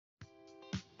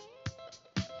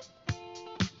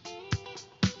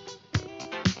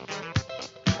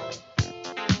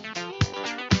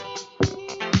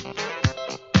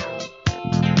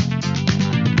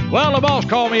my boss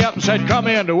called me up and said, come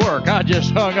in to work. I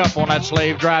just hung up on that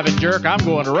slave-driving jerk. I'm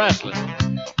going to wrestling.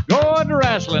 Going to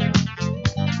wrestling.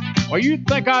 Well, you'd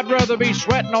think I'd rather be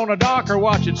sweating on a dock or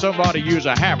watching somebody use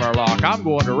a hammerlock. I'm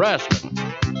going to wrestling.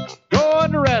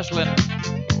 Going to wrestling.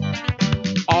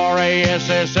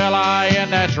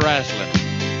 R-A-S-S-L-I-N, that's wrestling.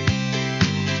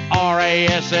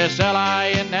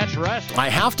 R-A-S-S-L-I-N, that's wrestling. I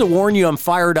have to warn you, I'm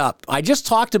fired up. I just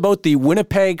talked about the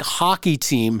Winnipeg hockey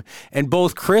team, and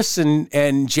both Chris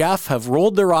and Jeff have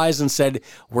rolled their eyes and said,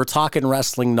 we're talking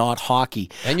wrestling, not hockey.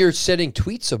 And you're sending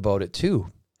tweets about it, too.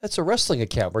 That's a wrestling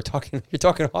account. You're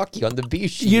talking hockey on the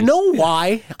BeezSheez. You know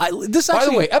why? By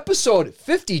the way, episode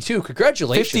 52.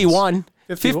 Congratulations. 51.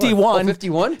 51. Oh,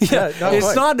 51? Yeah,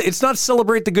 it's not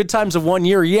celebrate the good times of 1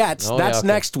 year yet. That's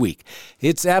next week.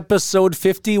 It's episode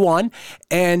 51,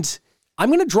 and I'm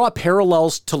going to draw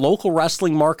parallels to local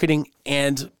wrestling marketing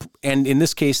and in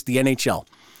this case the NHL.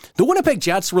 The Winnipeg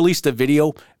Jets released a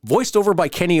video voiced over by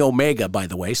Kenny Omega, by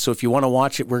the way. So if you want to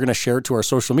watch it, we're going to share it to our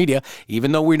social media,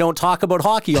 even though we don't talk about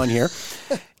hockey on here.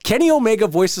 Kenny Omega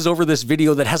voices over this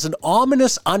video that has an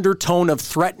ominous undertone of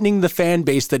threatening the fan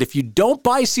base that if you don't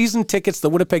buy season tickets, the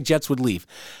Winnipeg Jets would leave.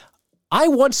 I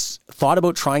once thought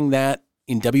about trying that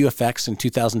in WFX in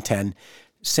 2010,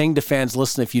 saying to fans,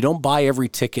 listen, if you don't buy every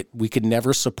ticket, we could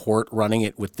never support running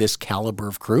it with this caliber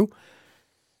of crew.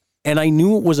 And I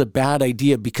knew it was a bad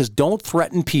idea because don't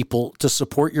threaten people to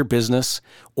support your business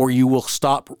or you will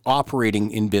stop operating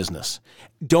in business.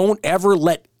 Don't ever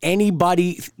let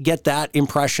anybody get that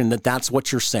impression that that's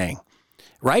what you're saying,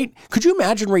 right? Could you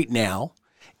imagine right now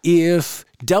if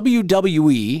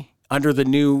WWE, under the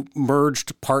new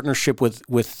merged partnership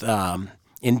with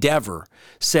Endeavor,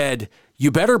 said, you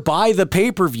better buy the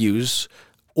pay-per-views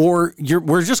or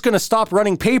we're just going to stop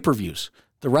running pay-per-views?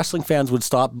 The wrestling fans would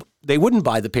stop. They wouldn't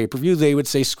buy the pay-per-view. They would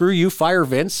say, screw you, fire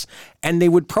Vince, and they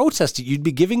would protest it. You'd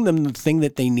be giving them the thing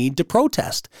that they need to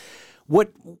protest. What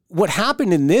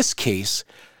happened in this case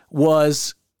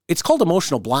was, it's called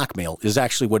emotional blackmail is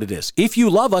actually what it is. If you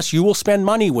love us, you will spend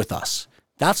money with us.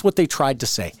 That's what they tried to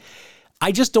say.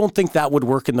 I just don't think that would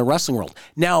work in the wrestling world.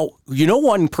 Now, you know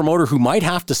one promoter who might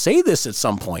have to say this at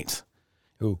some point?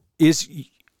 Who? Is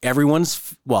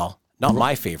everyone's, well, not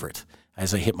my favorite,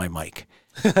 as I hit my mic.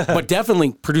 But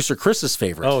definitely producer Chris's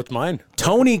favorite. Oh, it's mine.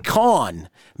 Tony Khan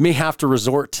may have to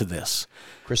resort to this.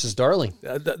 Chris's darling.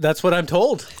 That's what I'm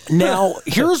told. Now,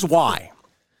 here's why.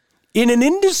 In an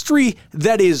industry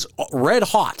that is red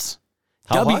hot,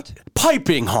 hot?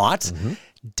 Piping hot,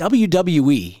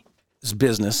 WWE's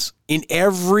business in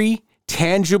every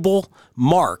tangible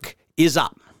mark is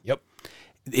up.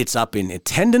 It's up in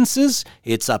attendances,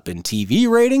 it's up in TV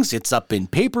ratings, it's up in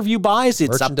pay-per-view buys,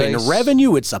 it's up in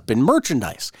revenue, it's up in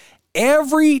merchandise.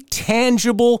 Every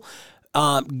tangible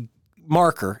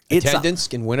marker. Attendance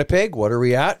in Winnipeg, what are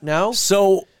we at now?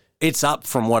 So it's up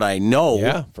from what I know.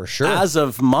 Yeah, for sure. As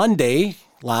of Monday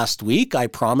last week, I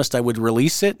promised I would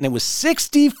release it, and it was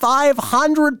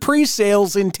 6,500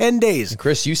 pre-sales in 10 days. And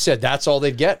Chris, you said that's all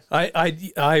they'd get.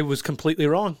 I was completely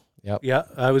wrong. Yep. Yeah,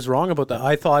 I was wrong about that.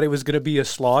 I thought it was going to be a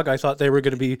slog. I thought they were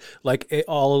going to be like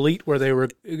All Elite, where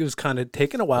it was kind of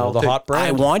taking a while. The hot brand.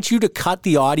 I want you to cut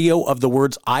the audio of the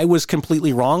words "I was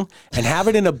completely wrong" and have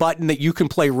it in a button that you can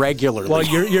play regularly. Well,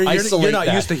 you're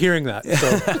not used to hearing that.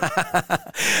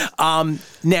 So.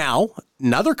 Now,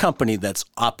 another company that's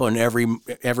up on every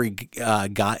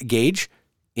gauge,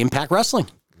 Impact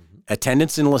Wrestling.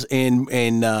 Attendance in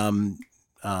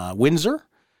Windsor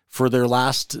for their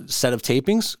last set of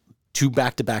tapings. 2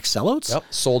 back-to-back sellouts. Yep.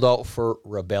 Sold out for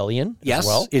Rebellion as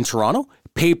well. In Toronto.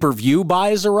 Pay-per-view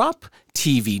buys are up.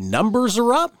 TV numbers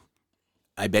are up.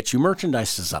 I bet you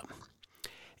merchandise is up.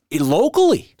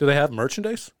 Locally. Do they have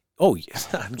merchandise? Oh,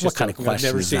 yeah. What kind of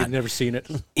question is that? Never seen it.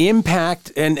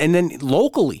 Impact, and then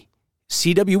locally,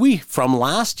 CWE from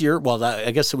last year, well,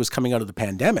 I guess it was coming out of the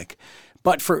pandemic,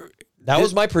 but that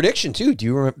was my prediction, too. Do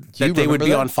you remember that they would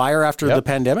be on fire after the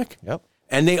pandemic? Yep.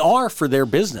 And they are for their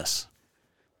business.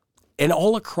 And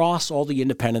all across all the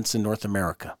independents in North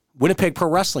America. Winnipeg Pro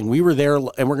Wrestling, we were there,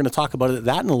 and we're going to talk about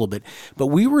that in a little bit, but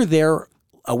we were there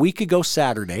a week ago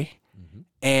Saturday,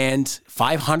 and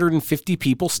 550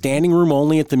 people, standing room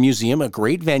only at the museum, a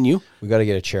great venue. We got to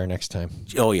get a chair next time.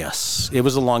 Oh, yes. It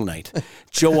was a long night.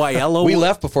 Joe Aiello. We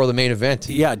left before the main event.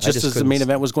 Yeah, just as the main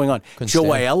event was going on. Joe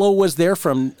Aiello was there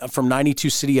from 92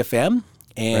 City FM.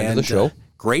 And the show.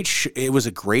 It was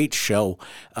a great show.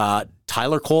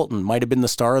 Tyler Colton might have been the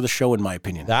star of the show, in my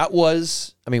opinion. That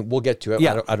was, we'll get to it.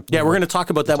 Yeah, we're going to talk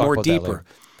about that more deeper.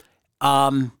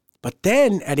 But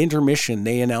then at intermission,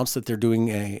 they announced that they're doing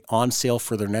a on sale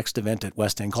for their next event at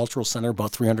West End Cultural Center,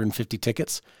 about 350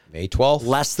 tickets. May 12th.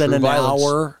 Less than an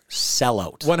hour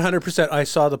sellout. 100%. I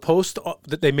saw the post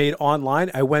that they made online.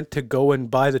 I went to go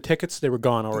and buy the tickets. They were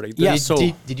gone already. Yeah.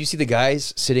 Did you see the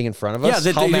guys sitting in front of us?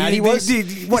 Yeah, how mad he was?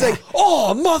 He's like,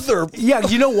 oh, mother. Yeah,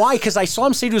 you know why? Because I saw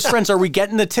him say to his friends, "Are we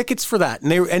getting the tickets for that?"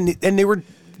 And they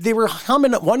were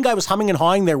humming. One guy was humming and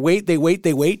hawing. They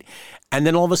wait. And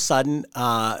then all of a sudden,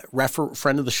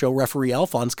 friend of the show, referee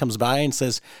Alphonse, comes by and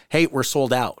says, "Hey, we're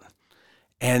sold out."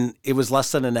 And it was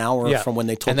less than an hour from when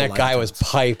they told. And that guy was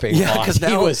piping. Yeah, because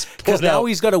now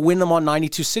he's got to win them on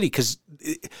 92 City. Because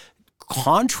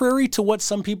contrary to what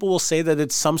some people will say that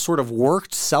it's some sort of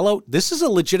worked sellout, this is a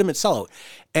legitimate sellout.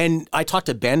 And I talked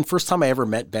to Ben. First time I ever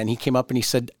met Ben, he came up and he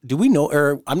said, "Do we know?"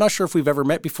 Or I'm not sure if we've ever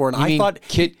met before. And I thought,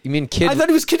 Kid? I thought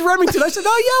he was Kid Remington. I said,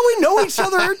 "Oh yeah, we know each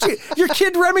other, aren't you? You're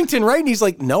Kid Remington, right?" And he's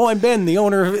like, "No, I'm Ben, the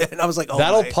owner." And I was like, "Oh,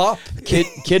 that'll pop,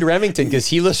 Kid Remington, because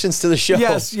he listens to the show."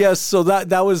 Yes. So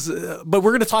that was, but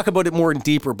we're going to talk about it more and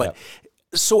deeper. But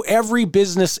so every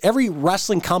business, every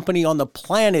wrestling company on the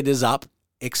planet is up,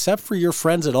 except for your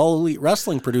friends at All Elite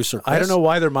Wrestling, producer Chris. I don't know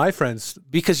why they're my friends.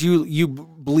 Because you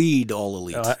bleed All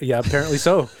Elite. Yeah, apparently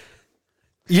so.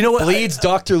 You know what? Bleeds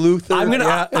Dr. Luther. I'm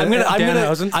gonna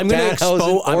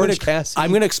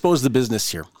expose the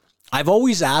business here. I've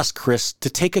always asked Chris to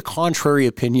take a contrary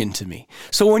opinion to me.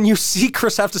 So when you see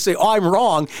Chris have to say, "Oh, I'm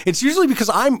wrong," it's usually because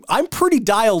I'm pretty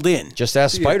dialed in. Just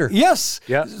ask Spider. Yes.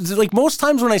 Yeah. Like most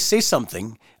times when I say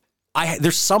something,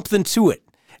 there's something to it.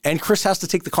 And Chris has to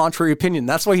take the contrary opinion.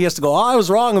 That's why he has to go, "Oh, I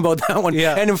was wrong about that one."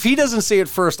 Yeah. And if he doesn't say it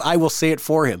first, I will say it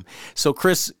for him. So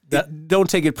Chris, don't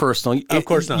take it personal. Of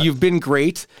course not. You've been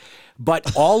great,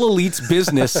 but All Elite's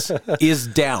business is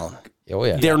down. Oh,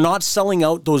 yeah. They're not selling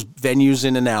out those venues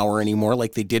in an hour anymore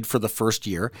like they did for the first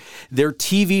year. Their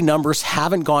TV numbers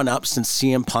haven't gone up since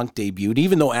CM Punk debuted,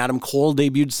 even though Adam Cole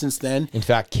debuted since then. In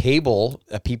fact, cable,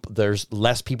 there's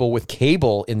less people with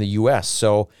cable in the U.S.,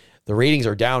 so the ratings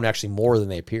are down actually more than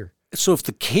they appear. So if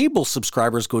the cable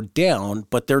subscribers go down,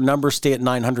 but their numbers stay at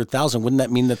 900,000, wouldn't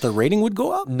that mean that their rating would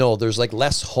go up? No, there's like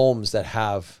less homes that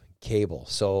have cable.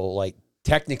 So like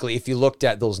technically, if you looked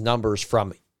at those numbers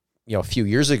from a few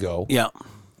years ago,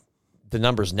 the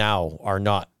numbers now are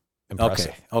not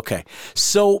impressive. Okay.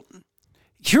 So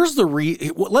here's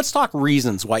let's talk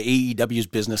reasons why AEW's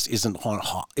business isn't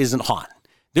hot.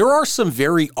 There are some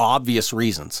very obvious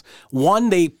reasons. One,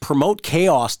 they promote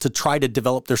chaos to try to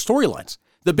develop their storylines.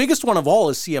 The biggest one of all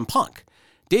is CM Punk.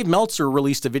 Dave Meltzer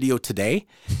released a video today,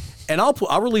 and I'll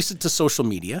release it to social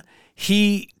media.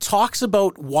 He talks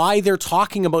about why they're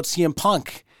talking about CM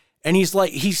Punk, and he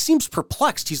seems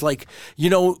perplexed. He's like,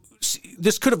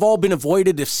 this could have all been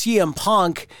avoided if CM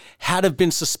Punk had have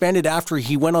been suspended after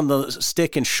he went on the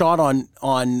stick and shot on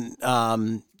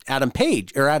Adam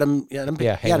Page. Adam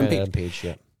Page.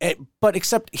 Yeah. But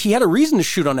except he had a reason to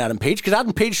shoot on Adam Page because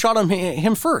Adam Page shot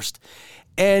him first.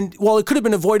 And, it could have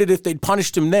been avoided if they'd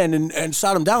punished him then and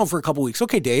sat him down for a couple weeks.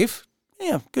 Okay, Dave.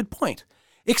 Yeah, good point.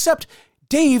 Except,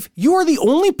 Dave, you are the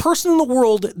only person in the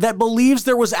world that believes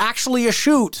there was actually a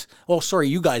shoot. Oh, sorry,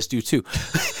 you guys do too.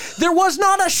 There was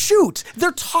not a shoot.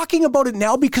 They're talking about it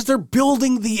now because they're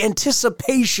building the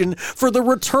anticipation for the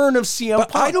return of CM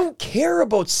Punk. I don't care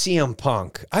about CM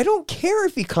Punk. I don't care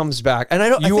if he comes back.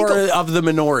 And You are of the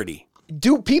minority.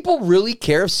 Do people really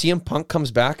care if CM Punk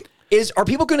comes back? Are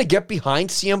people going to get behind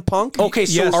CM Punk? Okay,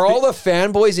 so are all the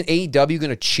fanboys in AEW going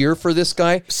to cheer for this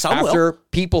guy after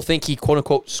people think he quote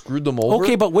unquote screwed them over?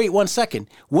 Okay, but wait 1 second.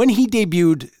 When he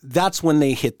debuted, that's when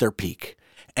they hit their peak.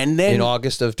 And then in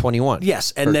August of 21.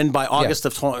 Yes, and then by August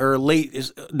of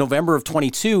late November of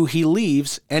 22, he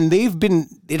leaves, and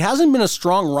it hasn't been a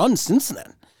strong run since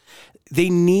then. They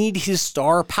need his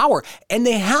star power, and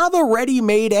they have a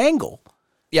ready-made angle.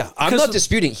 Yeah, I'm not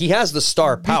disputing. He has the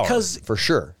star power for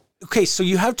sure. Okay, so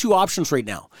you have two options right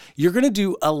now. You're going to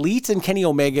do Elite and Kenny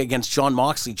Omega against Jon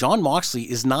Moxley. Jon Moxley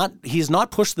he's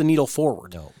not pushed the needle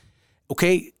forward. No.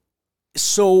 Okay,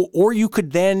 so, or you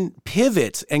could then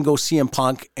pivot and go CM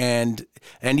Punk and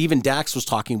even Dax was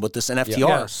talking about this and FTR. Yeah.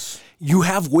 Yes. You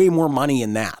have way more money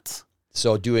in that.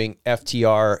 So doing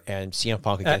FTR and CM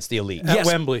Punk against the Elite at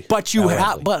Wembley, but you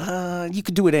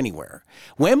could do it anywhere.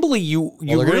 Wembley, they're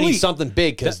really going to need something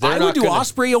big because they're not do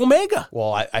Ospreay Omega.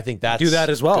 Well, I think that's do that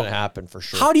as well. Going to happen for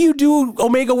sure. How do you do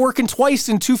Omega working twice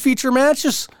in 2 feature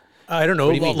matches? I don't know.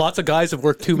 Lots of guys have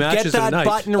worked 2 matches in a night. Get that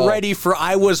button ready for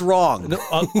I was wrong.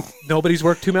 No, nobody's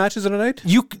worked 2 matches in a night?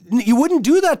 You wouldn't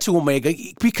do that to Omega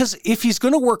because if he's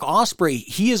going to work Ospreay,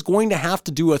 he is going to have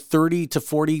to do a 30 to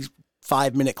 45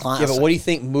 5-minute classic. Yeah, but what do you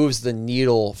think moves the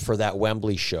needle for that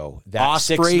Wembley show? That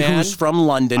Ospreay, who's from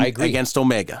London, against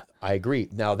Omega. I agree.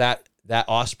 Now that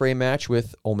Ospreay match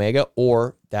with Omega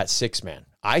or that 6-man,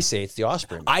 I say it's the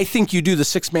Ospreay match. I think you do the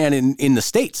 6-man in the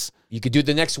States. You could do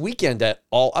the next weekend at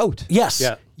All Out. Yes.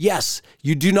 Yeah. Yes.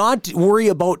 You do not worry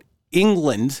about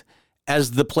England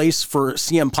as the place for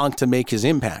CM Punk to make his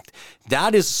impact.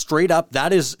 That is straight up.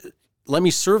 That is, let me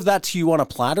serve that to you on a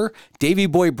platter. Davey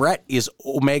Boy Brett is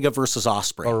Omega versus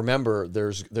Ospreay. But remember,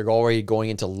 they're already going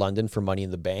into London for Money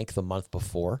in the Bank the month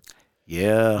before.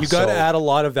 Yeah, you got to add a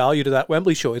lot of value to that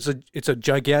Wembley show. It's a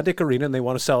gigantic arena, and they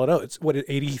want to sell it out. It's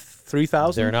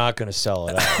 83,000. They're not going to sell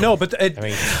it out. No, but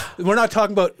we're not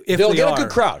talking about if they'll get a good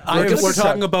crowd. We're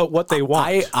talking about what they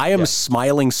want. I am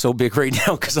smiling so big right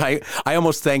now because I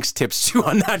almost thanks Tips too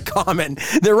on that comment.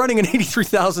 They're running an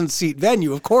 83,000 seat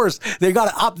venue. Of course, they got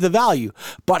to up the value,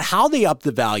 but how they up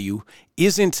the value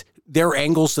isn't their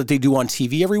angles that they do on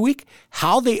TV every week.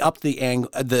 How they up the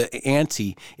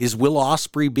ante is Will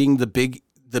Ospreay being the big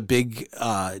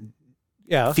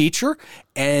feature,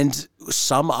 and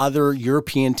some other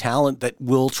European talent that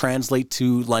will translate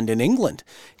to London, England.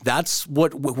 That's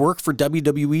what worked for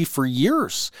WWE for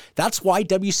years. That's why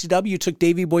WCW took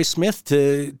Davey Boy Smith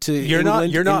to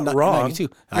England. You're not wrong.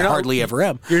 I hardly ever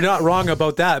am. You're not wrong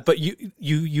about that, but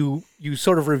you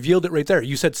sort of revealed it right there.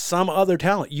 You said some other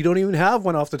talent. You don't even have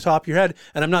one off the top of your head,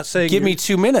 and I'm not saying give me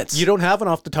 2 minutes. You don't have one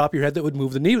off the top of your head that would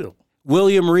move the needle.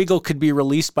 William Regal could be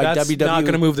released by WWE. That's not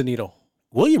going to move the needle.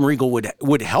 William Regal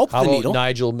would help How the about needle.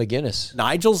 Nigel McGuinness?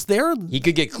 Nigel's there. He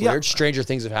could get cleared. Yeah. Stranger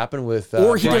things have happened with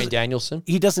Bryan Danielson.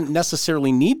 He doesn't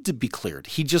necessarily need to be cleared.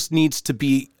 He just needs to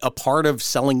be a part of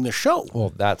selling the show.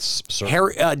 Well, that's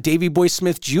certain. Davey Boy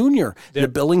Smith Jr., the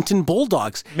Billington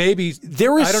Bulldogs. Maybe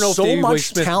there is I don't know so if Davey much Boy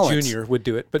Smith talent. Jr. would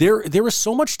do it, but there is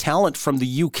so much talent from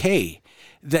the UK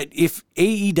that if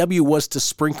AEW was to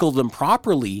sprinkle them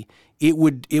properly, it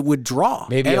would draw.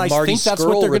 Maybe and a Marty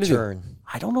Scurll return.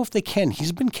 I don't know if they can.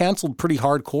 He's been canceled pretty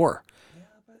hardcore.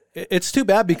 It's too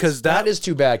bad because that is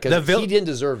too bad because he didn't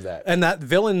deserve that. And that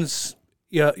villains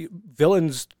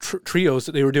trios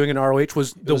that they were doing in ROH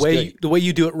was the way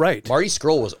you do it right. Marty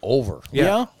Scurll was over.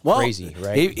 Yeah. Well, crazy,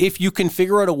 right? If you can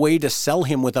figure out a way to sell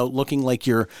him without looking like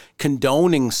you're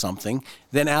condoning something,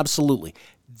 then absolutely.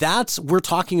 We're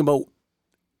talking about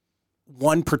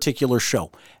one particular show.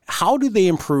 How do they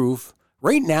improve?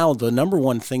 Right now, the number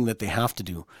one thing that they have to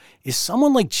do is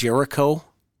someone like Jericho,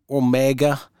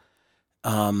 Omega.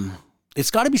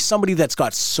 It's got to be somebody that's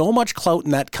got so much clout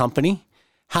in that company,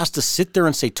 has to sit there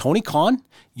and say, Tony Khan,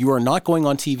 you are not going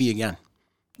on TV again.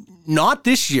 Not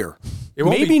this year. It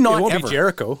won't be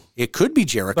Jericho. It could be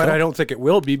Jericho. But I don't think it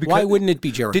will be. Why wouldn't it be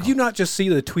Jericho? Did you not just see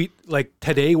the tweet like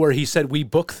today where he said, we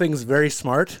book things very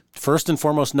smart? First and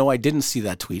foremost, no, I didn't see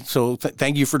that tweet. So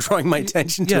thank you for drawing my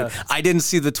attention to it. I didn't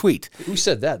see the tweet. Who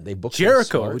said that? They booked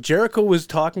Jericho. Jericho was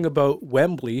talking about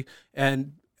Wembley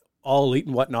and All Elite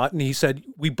and whatnot, and he said,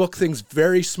 we book things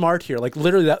very smart here. Like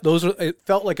literally it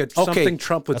felt like something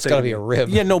Trump would say. That's got to be a rib.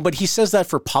 Yeah, no, but he says that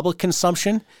for public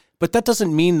consumption. But that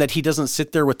doesn't mean that he doesn't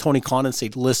sit there with Tony Khan and say,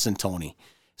 listen, Tony,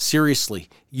 seriously,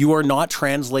 you are not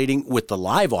translating with the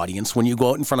live audience when you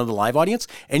go out in front of the live audience,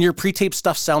 and your pre-tape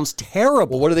stuff sounds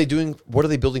terrible. Well, what are they doing? What are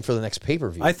they building for the next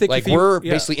pay-per-view? I think we're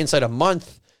basically inside a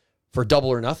month for Double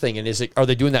or Nothing, and are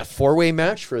they doing that 4-way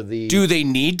match for the... Do they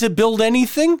need to build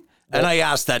anything? And I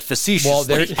asked that facetiously.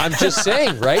 Well, I'm just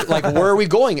saying, right? Like, where are we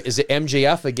going? Is it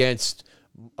MJF against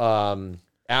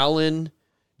Allen,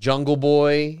 Jungle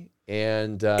Boy...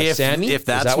 and Sammy? If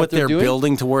that's what they're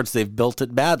building towards, they've built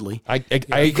it badly. I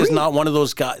because agree. not one of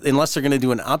those guys, unless they're going to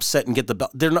do an upset and get the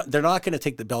belt, they're not going to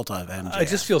take the belt out of MJF. I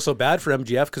just feel so bad for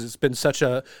MJF because it's been such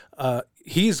a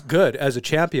he's good as a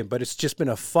champion, but it's just been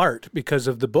a fart because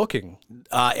of the booking.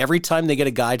 Every time they get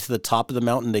a guy to the top of the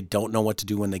mountain, they don't know what to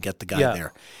do when they get the guy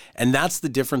there. And that's the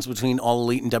difference between All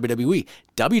Elite and WWE.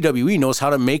 WWE knows how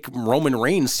to make Roman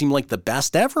Reigns seem like the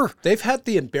best ever. They've had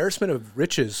the embarrassment of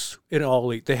riches in All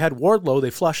Elite. They had Wardlow. They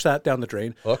flushed that down the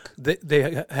drain. Hook.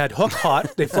 They had Hook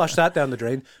Hot. They flushed that down the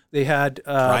drain. They had...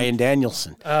 Bryan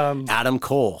Danielson. Adam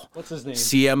Cole. What's his name?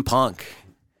 CM Punk.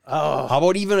 Oh. How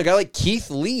about even a guy like Keith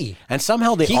Lee? And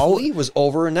somehow Keith Lee was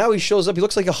over, and now he shows up. He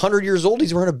looks like 100 years old.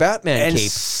 He's wearing a Batman cape. And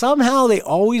somehow they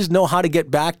always know how to get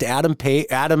back to Adam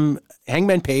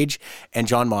Hangman Page and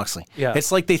John Moxley. Yeah.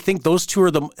 It's like they think those two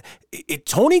are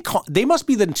Tony Khan. They must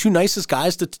be the two nicest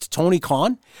guys to Tony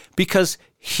Khan because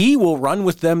he will run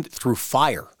with them through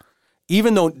fire,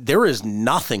 even though there is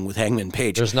nothing with Hangman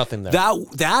Page. There's nothing there.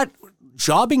 That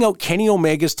jobbing out Kenny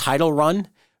Omega's title run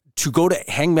to go to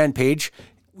Hangman Page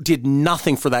did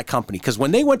nothing for that company because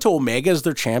when they went to Omega as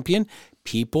their champion,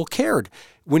 people cared.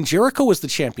 When Jericho was the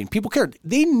champion, people cared.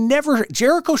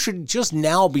 Jericho should just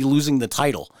now be losing the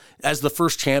title as the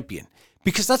first champion,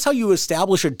 because that's how you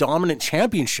establish a dominant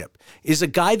championship, is a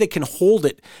guy that can hold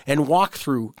it and walk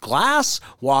through glass,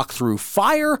 walk through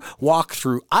fire, walk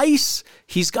through ice.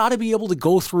 He's got to be able to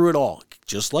go through it all,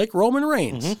 just like Roman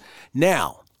Reigns. Mm-hmm.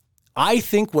 Now, I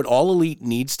think what All Elite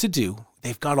needs to do,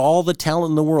 they've got all the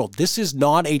talent in the world. This is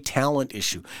not a talent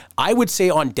issue. I would say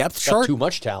on depth chart. Too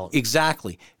much talent.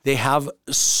 Exactly. They have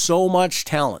so much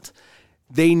talent.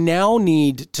 They now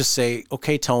need to say,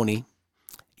 okay, Tony,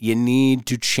 you need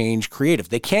to change creative.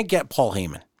 They can't get Paul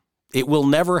Heyman. It will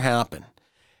never happen.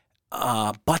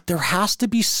 But there has to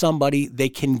be somebody they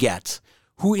can get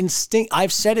who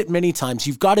I've said it many times,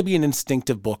 you've got to be an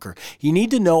instinctive booker. You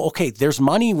need to know, okay, there's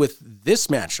money with this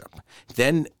matchup.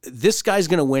 Then this guy's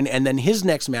going to win, and then his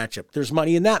next matchup, there's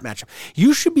money in that matchup.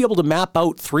 You should be able to map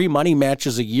out 3 money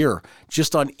matches a year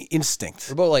just on instinct.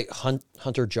 What about like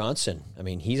Hunter Johnson? I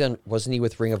mean, wasn't he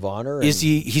with Ring of Honor?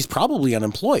 He's probably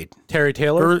unemployed. Terry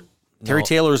Taylor? Terry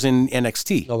Taylor's in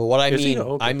NXT. No, but what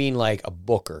I mean like a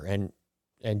booker.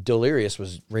 And Delirious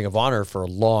was Ring of Honor for a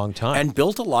long time and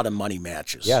built a lot of money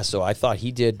matches. Yeah, so I thought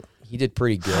he did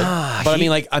pretty good. But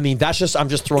I'm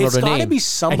just throwing out a name. It's got to be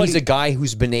somebody. And he's a guy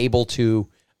who's been able to,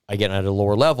 again, at a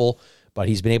lower level, but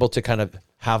he's been able to kind of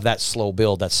have that slow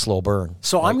build, that slow burn.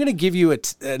 So I'm going to give you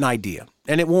an idea,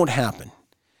 and it won't happen.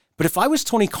 But if I was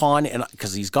Tony Khan, and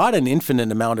because he's got an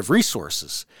infinite amount of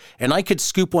resources, and I could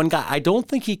scoop one guy, I don't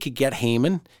think he could get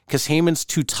Heyman, because Heyman's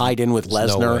too tied in with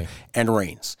Lesnar and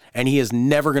Reigns, and he is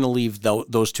never going to leave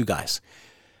those two guys.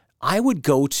 I would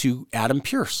go to Adam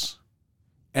Pearce,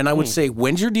 and I would say,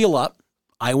 when's your deal up?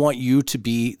 I want you to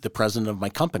be the president of my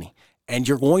company, and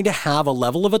you're going to have a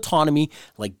level of autonomy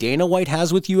like Dana White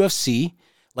has with UFC,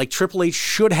 like Triple H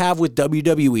should have with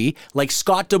WWE, like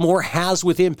Scott D'Amore has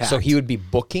with Impact. So he would be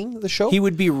booking the show? He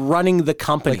would be running the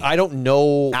company. Like, I don't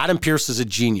know. Adam Pearce is a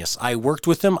genius. I worked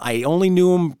with him. I only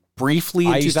knew him briefly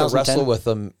in 2010. I used to wrestle with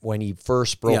him when he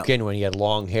first broke in, when he had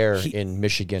long hair in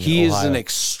Michigan, He Ohio. is an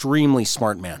extremely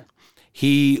smart man.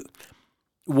 He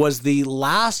was the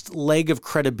last leg of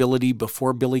credibility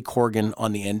before Billy Corgan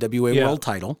on the NWA World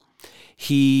title.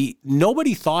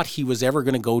 Nobody thought he was ever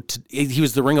going to go to, he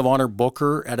was the Ring of Honor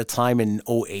booker at a time in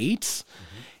 2008.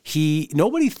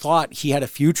 Nobody thought he had a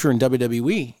future in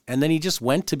WWE, and then he just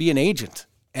went to be an agent.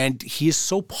 And he is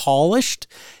so polished,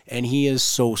 and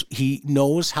he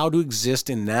knows how to exist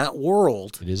in that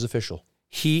world. It is official.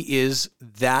 He is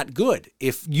that good.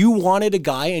 If you wanted a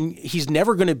guy, and he's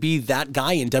never going to be that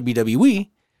guy in WWE,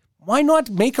 why not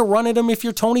make a run at him if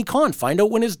you're Tony Khan? Find out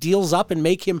when his deal's up and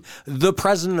make him the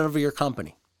president of your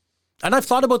company. And I've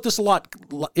thought about this a lot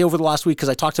over the last week because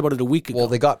I talked about it a week ago. Well,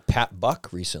 they got Pat Buck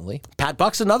recently. Pat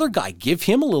Buck's another guy. Give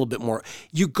him a little bit more.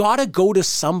 You got to go to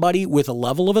somebody with a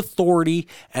level of authority.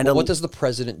 And what does the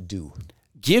president do?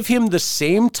 Give him the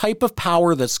same type of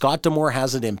power that Scott D'Amore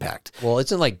has at Impact. Well,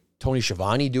 isn't like Tony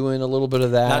Schiavone doing a little bit of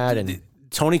that? And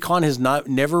Tony Khan has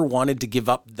never wanted to give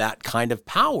up that kind of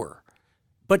power.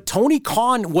 But Tony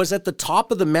Khan was at the top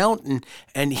of the mountain,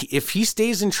 and if he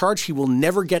stays in charge, he will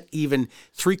never get even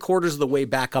 3/4 of the way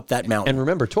back up that mountain. And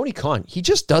remember, Tony Khan, he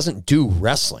just doesn't do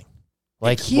wrestling.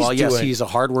 Like he's a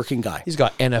hardworking guy. He's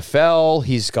got NFL,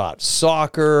 he's got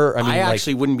soccer. I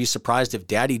actually wouldn't be surprised if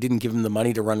Daddy didn't give him the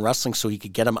money to run wrestling so he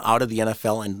could get him out of the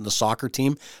NFL and the soccer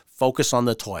team, focus on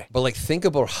the toy. But think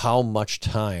about how much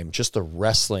time, just the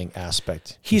wrestling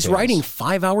aspect. He's writing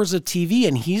 5 hours of TV,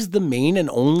 and he's the main and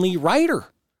only writer.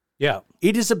 Yeah.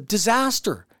 It is a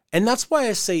disaster. And that's why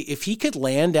I say if he could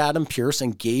land Adam Pearce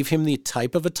and gave him the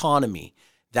type of autonomy,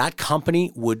 that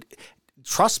company would,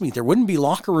 trust me, there wouldn't be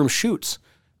locker room shoots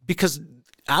because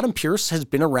Adam Pearce has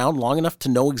been around long enough to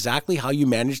know exactly how you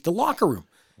manage the locker room.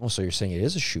 Oh, so you're saying it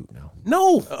is a shoot now?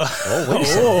 No. Oh, wait a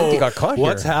second. He got caught here.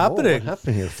 What's happening? What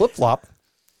happened here? Flip-flop.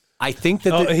 I think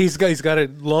that he's got to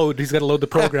load. He's got to load the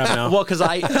program now. Well, because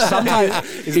sometimes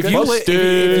if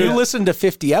you listen to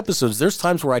 50 episodes, there's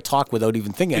times where I talk without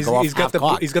even thinking. He's got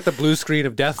the blue screen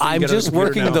of death. I'm just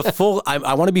working the full.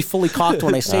 I want to be fully cocked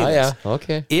when I say this. Yeah,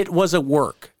 okay. It was a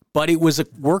work, but it was a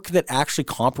work that actually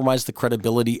compromised the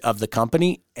credibility of the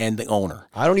company and the owner.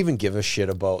 I don't even give a shit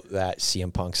about that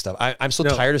CM Punk stuff. I'm so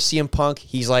tired of CM Punk.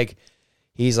 He's like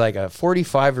a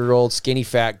 45-year-old skinny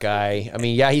fat guy. I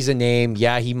mean, yeah, he's a name.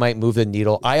 Yeah, he might move the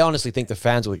needle. I honestly think the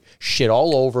fans would shit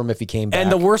all over him if he came back.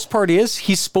 And the worst part is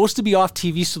he's supposed to be off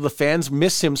TV so the fans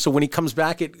miss him. So when he comes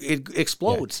back, it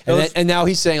explodes. Yeah. And now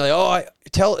he's saying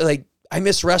I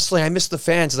miss wrestling. I miss the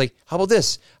fans. Like, how about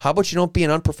this? How about you don't be an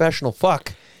unprofessional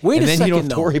fuck? Wait a second. You don't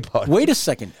have to worry about it. Wait a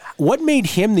second. What made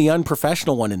him the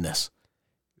unprofessional one in this?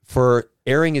 for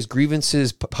airing his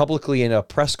grievances publicly in a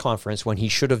press conference when he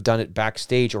should have done it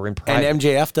backstage or in private. And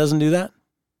MJF doesn't do that?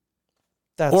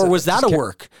 Was that a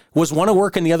work? Was one a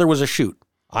work and the other was a shoot?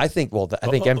 I think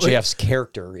MJF's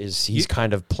character he's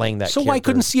kind of playing that So character. why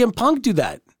couldn't CM Punk do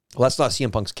that? Well, that's not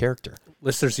CM Punk's character.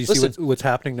 Listeners, you see what's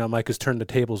happening now. Mike has turned the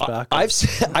tables back. I've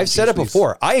said it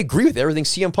before. I agree with everything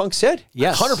CM Punk said.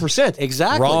 Yes. 100%.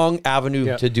 Exactly. Wrong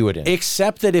avenue to do it in.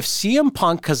 Except that if CM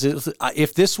Punk, because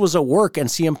if this was a work and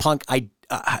CM Punk, I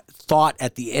thought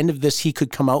at the end of this he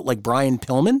could come out like Brian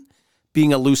Pillman,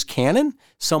 being a loose cannon,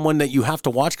 someone that you have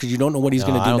to watch because you don't know what he's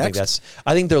going to do next.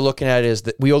 I think they're looking at it as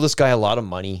that we owe this guy a lot of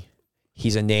money.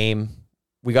 He's a name.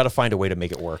 We got to find a way to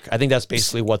make it work. I think that's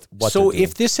basically what. So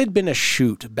if this had been a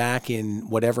shoot back in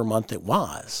whatever month it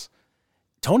was,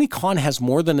 Tony Khan has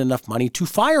more than enough money to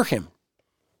fire him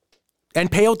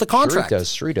and pay out the contract.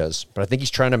 Sure he does. But I think he's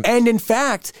trying to. And in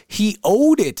fact, he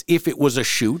owed it, if it was a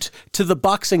shoot, to the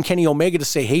Bucks and Kenny Omega to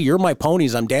say, "Hey, you're my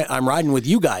ponies. I'm riding with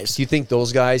you guys." Do you think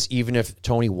those guys, even if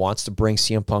Tony wants to bring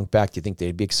CM Punk back, do you think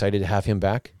they'd be excited to have him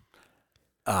back?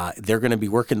 They're going to be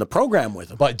working the program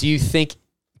with him. But do you think?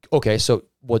 Okay, so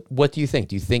what do you think?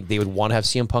 Do you think they would want to have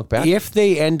CM Punk back? If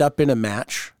they end up in a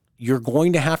match, you're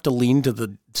going to have to lean to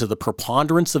the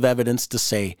preponderance of evidence to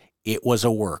say it was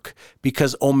a work,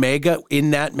 because Omega in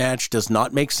that match does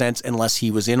not make sense unless he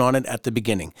was in on it at the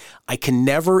beginning. I can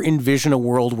never envision a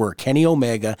world where Kenny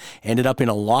Omega ended up in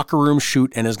a locker room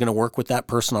shoot and is going to work with that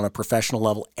person on a professional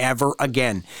level ever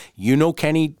again. You know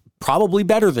Kenny probably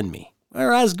better than me,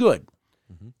 or as good.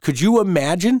 Could you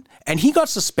imagine? And he got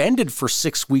suspended for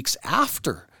 6 weeks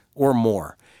after or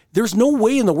more. There's no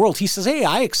way in the world. He says, "Hey,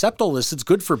 I accept all this. It's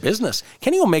good for business."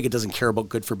 Kenny Omega doesn't care about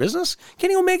good for business.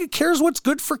 Kenny Omega cares what's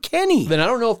good for Kenny. Then I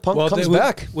don't know if Punk comes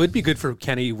back. Would be good for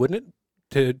Kenny, wouldn't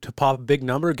it? To pop a big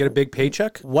number, get a big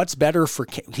paycheck. What's better for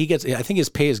he gets? I think his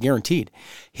pay is guaranteed.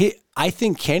 I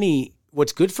think Kenny.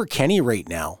 What's good for Kenny right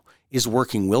now is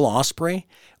working Will Ospreay,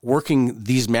 working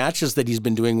these matches that he's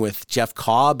been doing with Jeff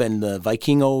Cobb and the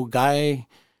Vikingo guy.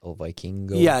 Oh,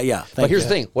 Vikingo. Yeah. But here's the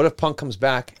thing. What if Punk comes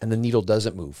back and the needle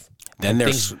doesn't move? Then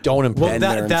things don't improve.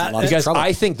 Because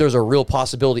I think there's a real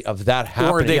possibility of that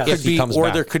happening if he comes back.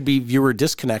 Or there could be viewer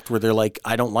disconnect where they're like,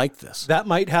 "I don't like this." That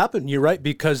might happen. You're right,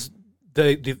 because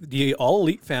the All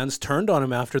Elite fans turned on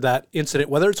him after that incident,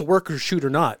 whether it's a work or shoot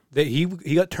or not. That he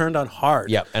got turned on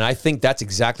hard. Yeah, and I think that's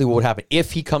exactly what would happen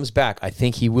if he comes back. I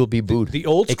think he will be booed. The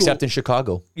old school, except in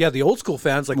Chicago. Yeah, the old school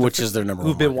fans, like which is their number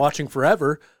who've been watching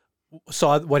forever,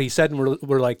 saw what he said and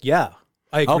were like, "Yeah,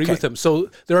 I agree with him." So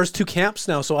there's two camps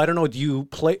now. So I don't know. Do you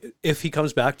play if he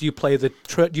comes back? Do you play do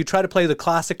you try to play the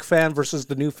classic fan versus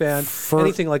the new fan?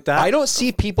 Anything like that? I don't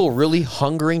see people really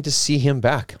hungering to see him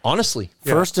back. Honestly,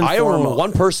 first and I foremost, know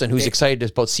one person who's excited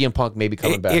about CM Punk maybe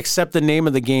coming back. Except the name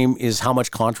of the game is how much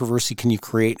controversy can you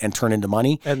create and turn into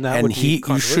money, and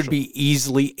you should be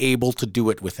easily able to do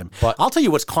it with him. But I'll tell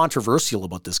you what's controversial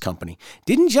about this company.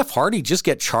 Didn't Jeff Hardy just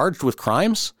get charged with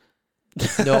crimes?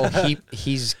 No,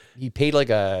 he paid like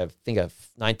a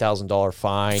 $9,000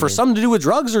 fine for something to do with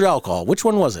drugs or alcohol. Which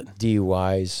one was it?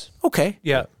 DUIs. Okay.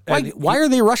 Yeah. Why are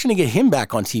they rushing to get him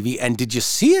back on TV? And did you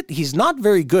see it? He's not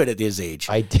very good at his age.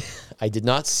 I did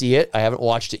not see it. I haven't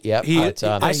watched it yet.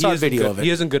 I saw a video of it. He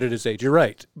isn't good at his age. You're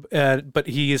right. But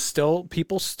he is still.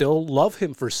 People still love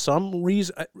him for some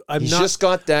reason. He's just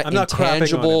got that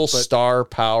intangible star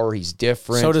power. He's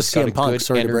different. So does CM Punk.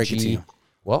 Sorry to break it to you.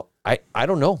 Well, I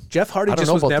don't know. Jeff Hardy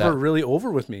just was never really over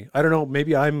with me. I don't know.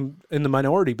 Maybe I'm in the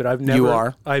minority, but I've never. You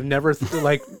are. I've never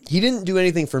like. He didn't do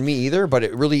anything for me either, but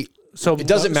it really. So it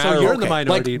doesn't matter. So you're in the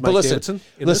minority, but listen,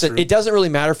 it doesn't really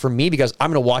matter for me because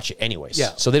I'm going to watch it anyways.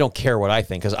 Yeah. So they don't care what I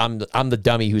think because I'm the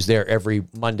dummy who's there every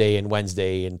Monday and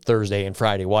Wednesday and Thursday and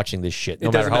Friday watching this shit. No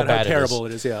matter how bad terrible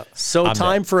it is. Yeah. So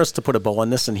time for us to put a bow on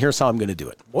this, and here's how I'm going to do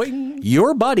it.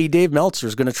 Your buddy Dave Meltzer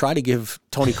is going to try to give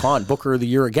Tony Khan Booker of the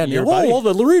Year again. Well,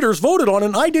 the readers voted on it,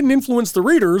 and I didn't influence the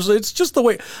readers. It's just the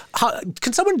way.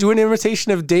 Can someone do an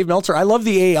imitation of Dave Meltzer? I love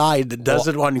the AI that does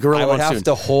it on Gorilla Monsoon. I would have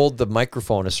to hold the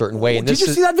microphone a certain way. And did you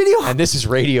see that video? And this is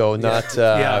radio, not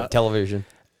television.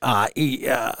 Sound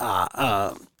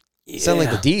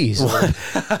like the D's.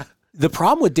 The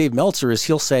problem with Dave Meltzer is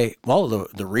he'll say, well,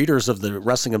 the readers of the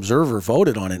Wrestling Observer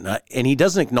voted on it, and he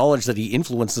doesn't acknowledge that he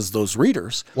influences those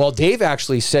readers. Well, Dave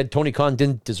actually said Tony Khan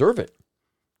didn't deserve it.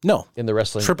 No. In the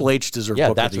wrestling. Triple H deserved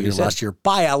Booker of the Year last year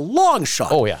by a long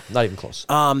shot. Oh, yeah. Not even close.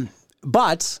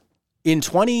 But in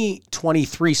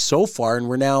 2023 so far, and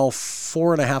we're now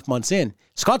 4.5 months in,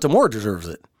 Scott D'Amore deserves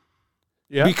it.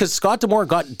 Yeah. Because Scott D'Amore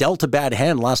got dealt a bad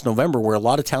hand last November where a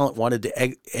lot of talent wanted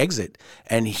to exit.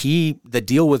 And the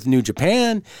deal with New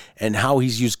Japan and how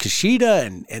he's used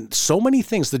Kushida and so many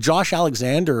things. The Josh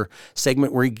Alexander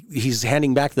segment where he's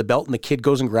handing back the belt and the kid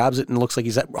goes and grabs it and looks like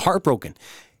he's heartbroken.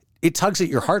 It tugs at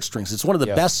your heartstrings. It's one of the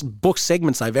best book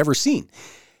segments I've ever seen.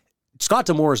 Scott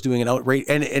D'Amore is doing an outrage,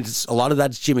 and it's a lot of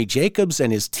that's Jimmy Jacobs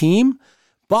and his team,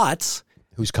 but...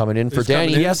 Who's coming in for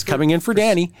Danny? Yes, coming in for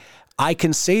Danny. I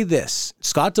can say this.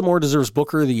 Scott D'Amore deserves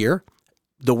Booker of the Year.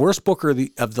 The worst Booker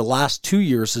of the last 2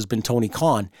 years has been Tony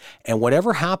Khan. And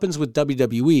whatever happens with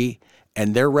WWE,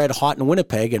 and they're red hot in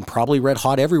Winnipeg and probably red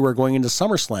hot everywhere going into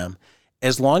SummerSlam,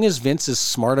 as long as Vince is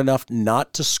smart enough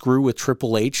not to screw with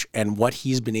Triple H and what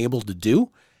he's been able to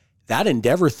do, that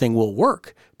Endeavor thing will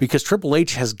work because Triple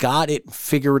H has got it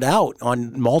figured out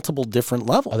on multiple different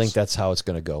levels. I think that's how it's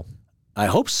going to go. I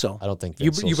hope so. I don't think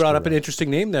you brought up an interesting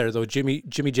name there, though. Jimmy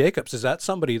Jacobs. Is that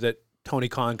somebody that Tony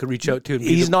Khan could reach out to?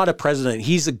 He's not a president.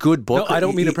 He's a good booker. No, I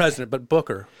don't mean a president, but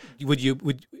Booker.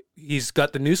 He's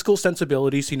got the new school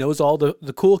sensibilities. He knows all the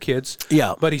cool kids.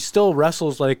 Yeah. But he still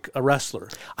wrestles like a wrestler.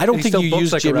 I don't think you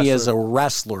use Jimmy as a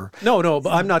wrestler. No, but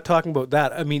I'm not talking about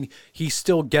that. I mean, he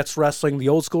still gets wrestling, the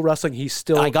old school wrestling.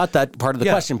 I got that part of the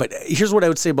question, but here's what I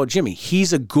would say about Jimmy.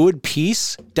 He's a good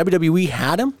piece. WWE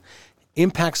had him.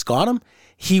 Impact's got him.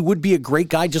 He would be a great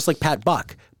guy just like Pat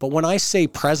Buck. But when I say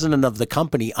president of the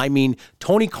company, I mean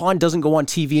Tony Khan doesn't go on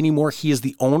TV anymore. He is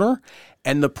the owner,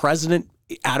 and the president,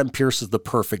 Adam Pearce, is the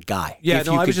perfect guy. Yeah,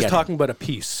 no, I was just talking about a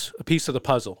piece of the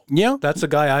puzzle. Yeah. That's a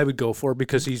guy I would go for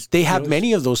because They have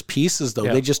many of those pieces, though.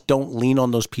 Yeah. They just don't lean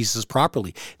on those pieces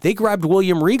properly. They grabbed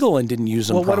William Regal and didn't use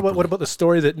him properly. What about the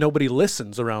story that nobody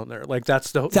listens around there? Like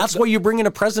that's why you bring in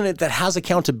a president that has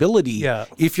accountability. Yeah.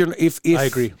 If I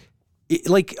agree.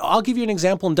 Like, I'll give you an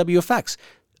example in WFX.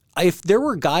 If there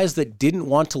were guys that didn't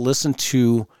want to listen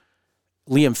to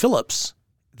Liam Phillips,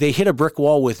 they hit a brick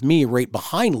wall with me right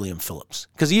behind Liam Phillips.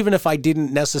 Because even if I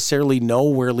didn't necessarily know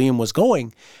where Liam was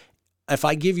going, if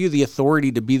I give you the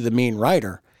authority to be the main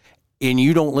writer and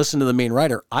you don't listen to the main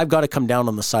writer, I've got to come down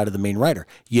on the side of the main writer.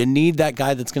 You need that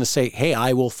guy that's going to say, hey,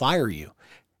 I will fire you.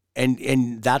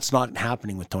 And that's not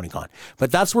happening with Tony Khan. But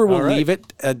that's where we'll leave it.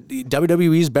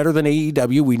 WWE is better than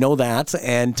AEW. We know that.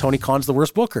 And Tony Khan's the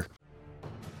worst booker.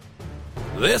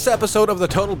 This episode of the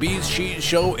Total BeezSheez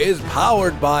Show is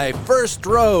powered by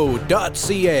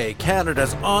FirstRow.ca,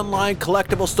 Canada's online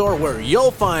collectible store where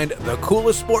you'll find the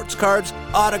coolest sports cards,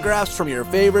 autographs from your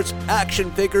favorites,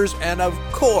 action figures, and of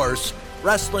course,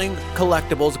 wrestling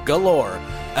collectibles galore.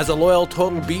 As a loyal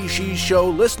Total BeezSheez Show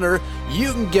listener,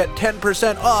 you can get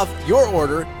 10% off your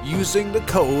order using the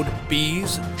code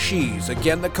BeezSheez.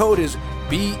 Again, the code is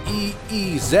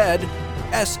BeezSheez,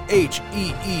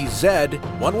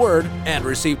 one word, and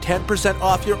receive 10%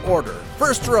 off your order.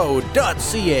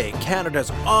 FirstRow.ca, Canada's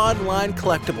online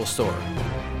collectible store.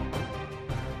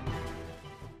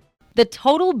 The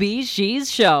Total BeezSheez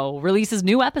Show releases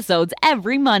new episodes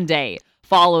every Monday.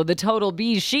 Follow the Total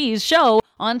BeezSheez Show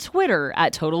on Twitter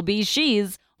at Total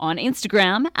BeezSheez, on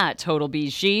Instagram at Total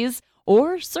BeezSheez,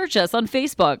 or search us on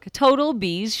Facebook, Total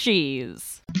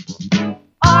BeezSheez.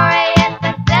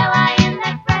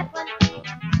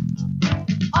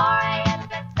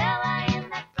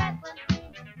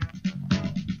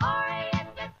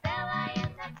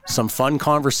 Some fun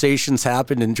conversations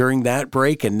happened and during that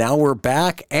break, and now we're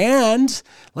back, and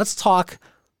let's talk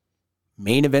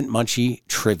main event munchie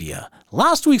trivia.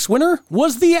 Last week's winner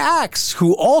was the Axe,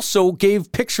 who also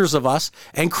gave pictures of us.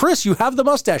 And Chris, you have the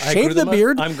mustache. Shave the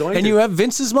beard, and you have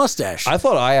Vince's mustache. I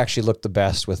thought I actually looked the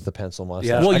best with the pencil mustache.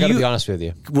 Yeah. Well, I got to be honest with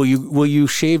you. Will you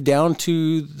shave down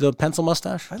to the pencil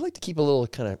mustache? I like to keep a little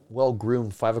kind of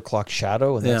well-groomed 5 o'clock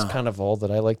shadow, and that's kind of all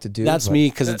that I like to do. That's me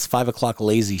because it's 5 o'clock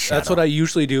lazy shadow. That's what I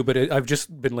usually do, but I've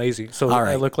just been lazy, so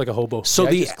I look like a hobo. So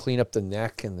I just clean up the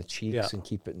neck and the cheeks and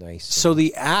keep it nice. So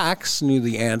the Axe knew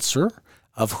the answer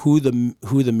of who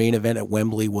the main event at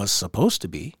Wembley was supposed to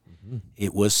be. Mm-hmm.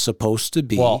 It was supposed to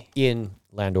be in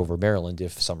Landover, Maryland,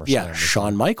 if SummerSlam. Yeah,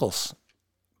 Shawn Michaels,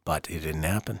 but it didn't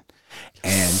happen.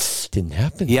 And didn't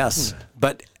happen. Yes,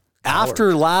 but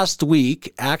after last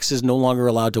week, Axe is no longer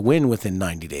allowed to win within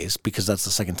 90 days because that's the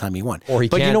second time he won. Or you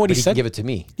know what he said? Give it to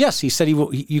me. Yes, he said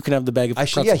you can have the bag of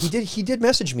pretzels. Yeah, he did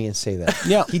message me and say that.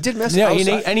 Yeah, he did message. Yeah,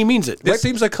 and he means it. This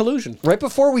seems like collusion. Right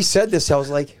before we said this, I was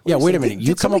like, wait a minute.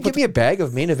 Did somebody give me a bag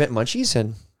of main event munchies?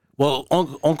 And well,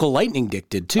 Uncle Lightning Dick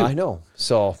did too. I know.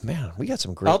 So, man, we got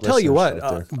some great. I'll tell you what,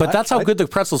 but that's how good the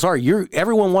pretzels are.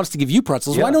 Everyone wants to give you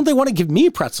pretzels. Yeah. Why don't they want to give me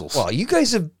pretzels? Well, you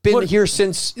guys have been here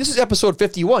since this is episode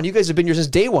 51. You guys have been here since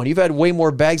day one. You've had way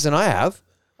more bags than I have.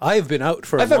 I've been out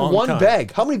for. I've had one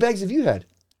bag. How many bags have you had?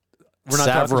 We're not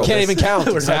Several. You can't even count.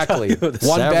 Exactly. One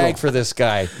Several. bag for this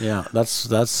guy. Yeah, that's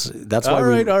why All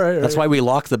right, all right. that's why we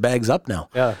lock the bags up now.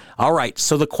 Yeah. All right.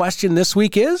 So the question this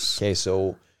week is Okay,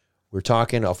 so we're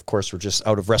talking, of course, we're just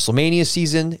out of WrestleMania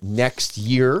season. Next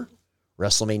year,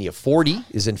 WrestleMania 40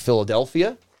 is in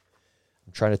Philadelphia.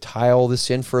 I'm trying to tie all this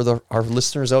in for our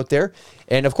listeners out there.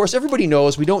 And, of course, everybody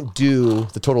knows we don't do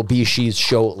the Total BeezSheez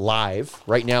show live.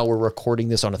 Right now, we're recording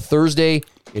this on a Thursday.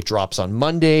 It drops on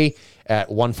Monday at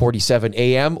 1:47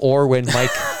 a.m. or when Mike...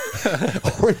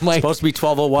 supposed to be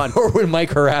 12:01. or when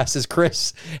Mike harasses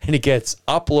Chris and it gets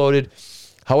uploaded.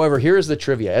 However, here is the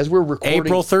trivia. As we're recording...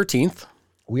 April 13th,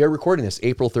 We are recording this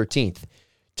April 13th.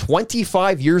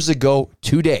 25 years ago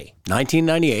today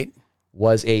 1998.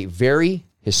 was a very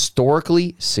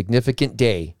historically significant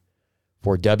day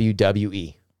for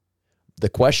WWE. The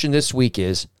question this week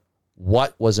is,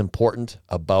 what was important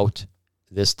about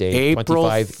this day April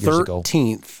 25 years ago?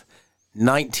 13th,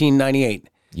 1998.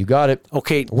 You got it.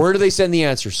 Okay, Where do they send the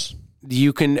answers?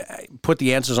 you can put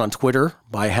the answers on Twitter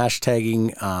by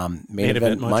hashtagging main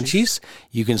event munchies.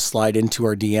 You can slide into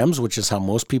our DMs, which is how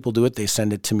most people do it. They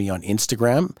send it to me on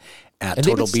Instagram at And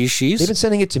Total they've been BeezSheez.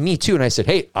 sending it to me too. And I said,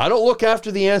 hey, I don't look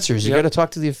after the answers. You got to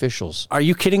talk to the officials. Are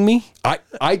you kidding me?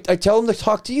 I tell them to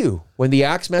talk to you. When the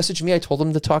Axe messaged me, I told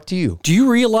them to talk to you. Do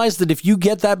you realize that if you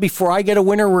get that before I get a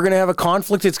winner, we're going to have a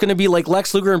conflict? It's going to be like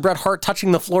Lex Luger and Bret Hart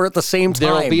touching the floor at the same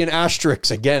time. There'll be an asterisk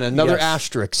again, another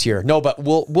asterisk here. No, but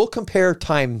we'll compare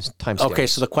time stamps. Okay,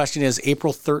 so the question is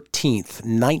April 13th,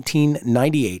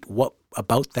 1998. What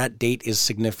about that date is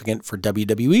significant for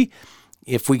WWE?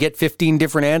 If we get 15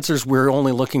 different answers, we're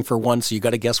only looking for one, so you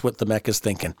got to guess what the mech is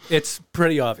thinking. It's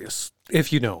pretty obvious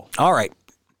if you know. All right.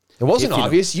 It wasn't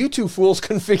obvious. You two fools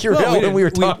couldn't figure it out when we were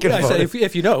talking I about said, it.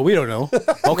 if you know, we don't know.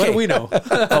 What do we know?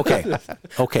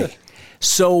 Okay.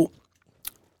 So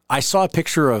I saw a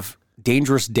picture of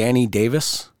Dangerous Danny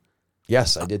Davis.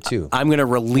 Yes, I did too. I'm going to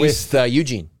release... With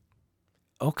Eugene.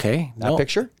 Okay. That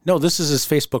picture? No, this is his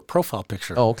Facebook profile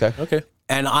picture. Oh, okay. Okay.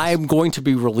 And I'm going to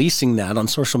be releasing that on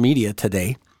social media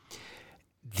today.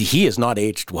 He is not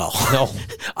aged well. No.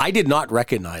 I did not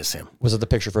recognize him. Was it the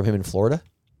picture from him in Florida?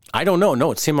 I don't know.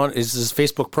 No, it's him on it's his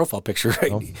Facebook profile picture.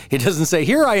 It doesn't say,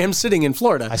 here I am sitting in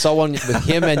Florida. I saw one with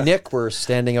him and Nick were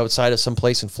standing outside of some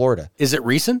place in Florida. Is it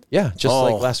recent? Yeah, just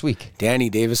like last week. Danny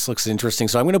Davis looks interesting.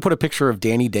 So I'm going to put a picture of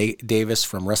Danny Davis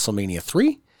from WrestleMania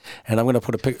 3. And I'm going to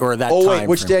put a picture, or that time. Oh, wait,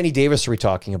 which Danny Davis are we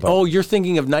talking about? Oh, you're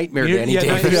thinking of Nightmare Danny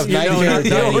Davis. Nightmare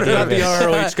Danny not the Davis.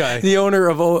 ROH guy. The owner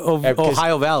of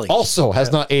Ohio Valley. Also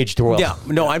has not aged well. Yeah,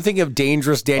 no, I'm thinking of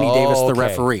Dangerous Danny Davis, the okay.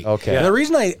 referee. Okay. And the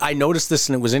reason I noticed this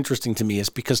and it was interesting to me is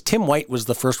because Tim White was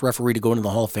the first referee to go into the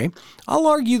Hall of Fame. I'll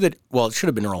argue that, well, it should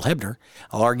have been Earl Hebner.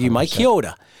 I'll argue 100%. Mike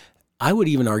Chioda. I would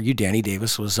even argue Danny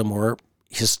Davis was a more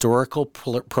historical,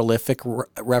 prolific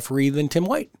referee than Tim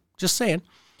White. Just saying.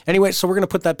 Anyway, so we're going to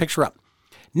put that picture up.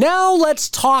 Now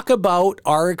let's talk about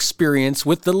our experience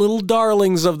with the little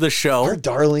darlings of the show. Our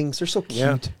darlings, they're so cute.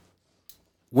 Yeah.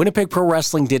 Winnipeg Pro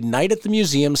Wrestling did Night at the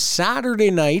Museum Saturday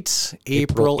night,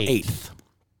 April 8th.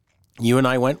 You and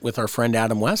I went with our friend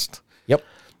Adam West. Yep.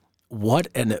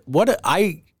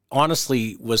 I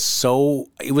honestly was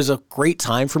it was a great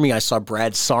time for me. I saw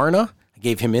Brad Sarna. I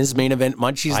gave him his main event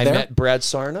munchies there. I met Brad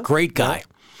Sarna. Great guy. Yeah.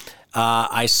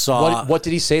 I saw... What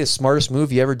did he say? The smartest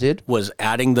move you ever did? Was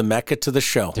adding the Mecca to the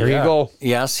show. There you go.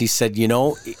 Yes, he said,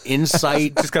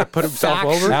 insight... Just got to put himself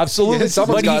over? Absolutely. Yes.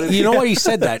 Someone's got it. You know why he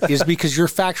said that? Is because your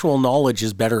factual knowledge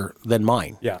is better than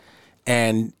mine. Yeah.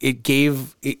 And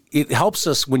it helps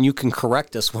us when you can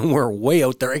correct us when we're way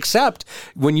out there, except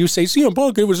when you say, CM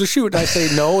Punk, it was a shoot. And I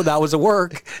say, no, that was a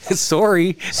work.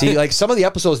 Sorry. See, like some of the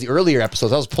episodes, the earlier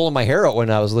episodes, I was pulling my hair out when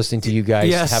I was listening to you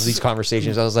guys have these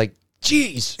conversations. I was like,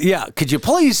 jeez. Yeah. Could you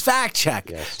please fact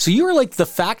check? Yes. So you were like the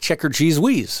fact checker, Jeez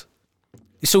Wheeze.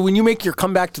 So when you make your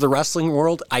comeback to the wrestling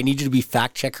world, I need you to be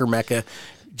fact checker, Mecca,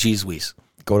 Jeez Wheeze.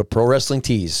 Go to Pro Wrestling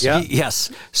Tees. Yeah.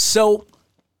 Yes. So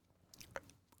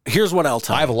here's what I'll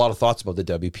tell you. I have a lot of thoughts about the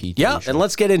WP. Yeah, and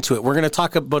let's get into it. We're going to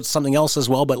talk about something else as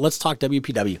well, but let's talk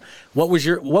WPW. What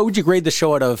would you grade the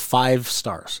show out of 5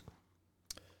 stars?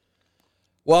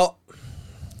 Well,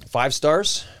 5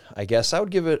 stars. I guess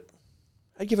I'd give it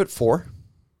 4.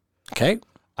 Okay.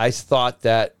 I thought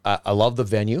that I love the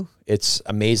venue. It's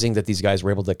amazing that these guys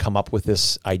were able to come up with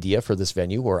this idea for this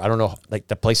venue, or I don't know, like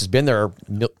the place has been there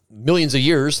millions of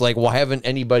years. Like, why haven't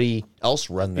anybody else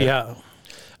run there?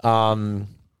 Yeah.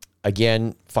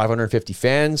 Again, 550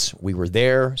 fans. We were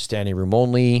there, standing room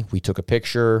only. We took a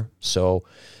picture. So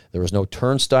there was no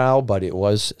turnstile, but it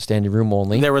was standing room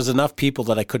only. There was enough people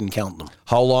that I couldn't count them.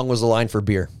 How long was the line for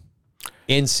beer?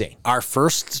 Insane. Our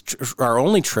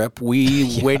only trip,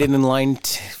 we waited in line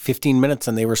 15 minutes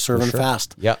and they were serving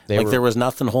fast. Yeah, there was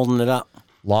nothing holding it up.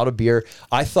 A lot of beer.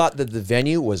 I thought that the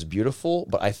venue was beautiful,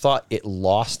 but I thought it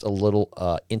lost a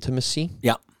little intimacy.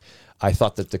 Yeah. I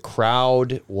thought that the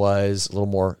crowd was a little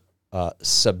more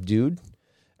subdued.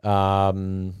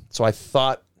 So I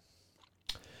thought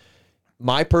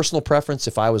my personal preference,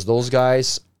 if I was those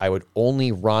guys, I would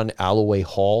only run Alloway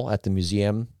Hall at the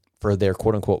museum for their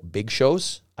quote-unquote big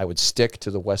shows. I would stick to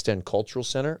the West End Cultural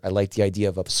Center. I like the idea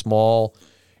of a small,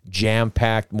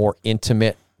 jam-packed, more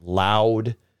intimate,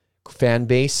 loud fan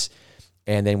base.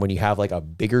 And then when you have like a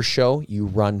bigger show, you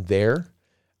run there.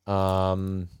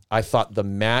 I thought the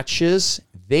matches,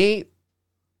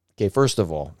 first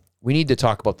of all, we need to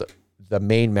talk about the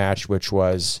main match, which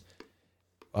was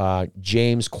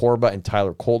James Corba and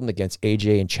Tyler Colton against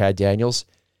AJ and Chad Daniels.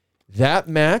 That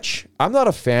match, I'm not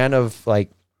a fan of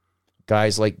like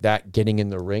guys like that getting in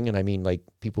the ring, and I mean like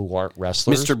people who aren't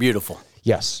wrestlers. Mr. Beautiful.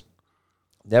 Yes.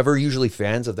 Never usually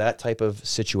fans of that type of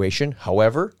situation.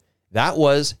 However, that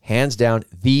was hands down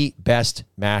the best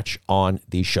match on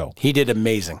the show. He did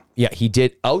amazing. Yeah, he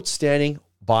did outstanding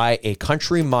by a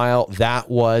country mile. That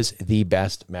was the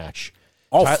best match.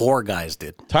 All four guys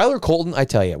did. Tyler Colton, I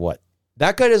tell you what,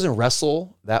 that guy doesn't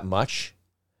wrestle that much,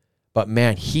 but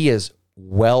man, he is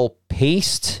well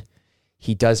paced.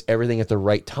 He does everything at the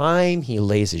right time. He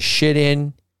lays his shit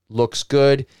in, looks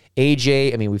good.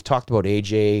 AJ, I mean, we've talked about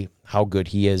AJ, how good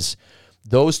he is.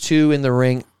 Those two in the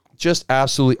ring, just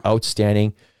absolutely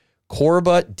outstanding.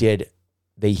 Corba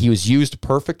he was used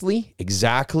perfectly,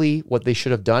 exactly what they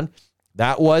should have done.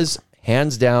 That was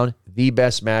hands down the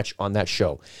best match on that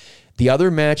show. The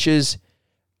other matches,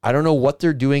 I don't know what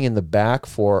they're doing in the back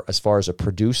for as far as a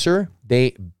producer.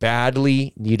 They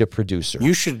badly need a producer.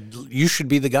 You should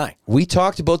be the guy. We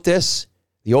talked about this.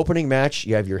 The opening match,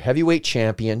 you have your heavyweight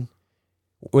champion.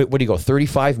 What do you go,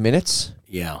 35 minutes?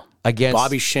 Yeah. Against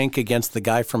Bobby Schenk against the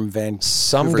guy from Vancouver.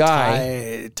 Some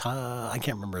guy. I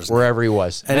can't remember his name. Wherever he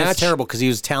was. And it's terrible because he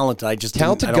was talented. I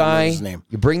don't guy. remember his name.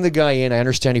 You bring the guy in. I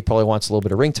understand he probably wants a little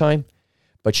bit of ring time.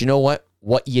 But you know what?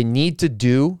 What you need to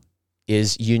do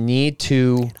is you need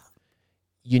to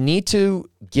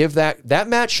give that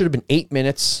match should have been 8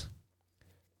 minutes.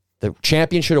 The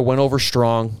champion should have went over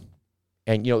strong,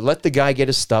 and let the guy get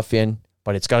his stuff in.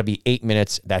 But it's got to be 8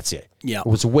 minutes. That's it. Yeah, it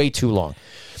was way too long.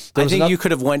 I think you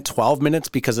could have went 12 minutes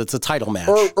because it's a title match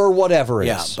or whatever it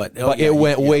is. But it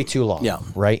went way too long. Yeah,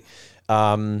 right.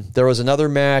 There was another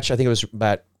match. I think it was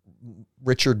about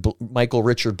Michael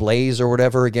Richard Blaze or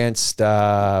whatever against.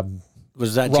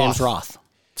 Was that Roth. James Roth?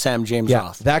 Sam James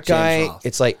Roth. That guy.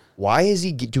 It's like, why is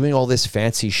he doing all this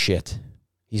fancy shit?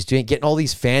 He's getting all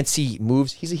these fancy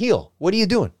moves. He's a heel. What are you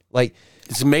doing? Like,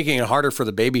 it's making it harder for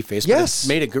the babyface. Yes,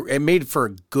 it made for a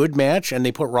good match, and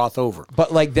they put Roth over.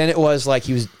 But like then it was like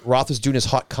Roth was doing his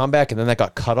hot comeback, and then that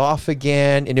got cut off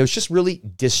again, and it was just really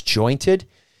disjointed.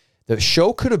 The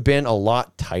show could have been a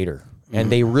lot tighter,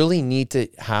 and they really need to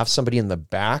have somebody in the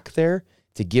back there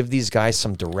to give these guys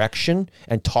some direction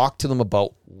and talk to them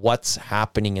about what's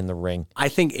happening in the ring. I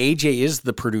think AJ is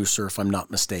the producer, if I'm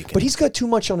not mistaken. But he's got too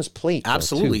much on his plate.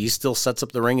 Absolutely, he still sets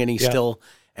up the ring, and he still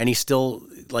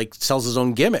like sells his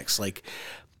own gimmicks. Like,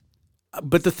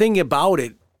 but the thing about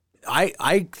it,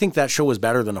 I think that show was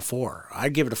better than a 4.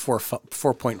 I'd give it a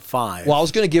 4.5. Well, I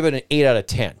was going to give it an 8 out of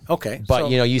 10. Okay, but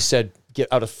you said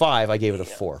out of 5, I gave it a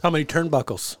 4. How many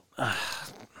turnbuckles?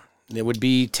 It would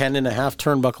be 10 and a half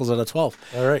turnbuckles out of 12.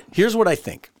 All right. Here's what I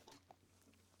think.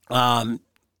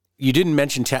 You didn't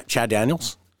mention Chad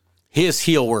Daniels. His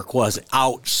heel work was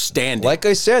outstanding. Like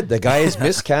I said, the guy is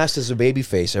miscast as a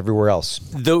babyface everywhere else.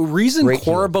 The reason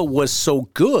Corba was so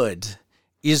good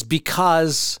is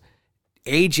because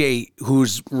AJ,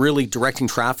 who's really directing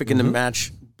traffic in the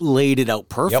match, laid it out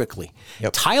perfectly.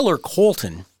 Yep. Tyler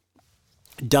Colton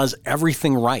does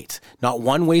everything right. Not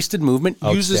one wasted movement.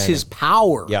 Uses his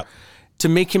power to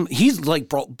make him. He's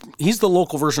the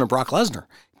local version of Brock Lesnar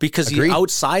because he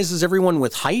outsizes everyone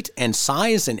with height and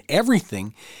size and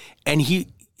everything. And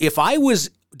if I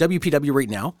was WPW right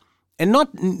now, and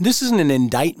this isn't an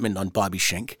indictment on Bobby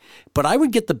Schenk, but I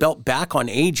would get the belt back on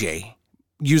AJ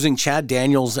using Chad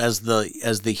Daniels as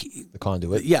the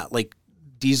conduit. Yeah, like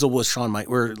Diesel was Shawn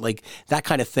Michaels, or like that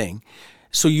kind of thing.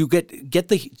 So you get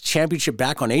the championship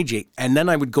back on AJ, and then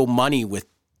I would go money with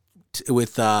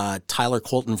Tyler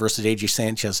Colton versus AJ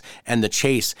Sanchez and the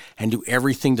chase, and do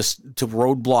everything to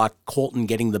roadblock Colton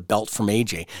getting the belt from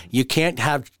AJ. You can't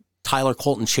have Tyler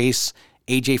Colton chase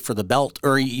AJ for the belt,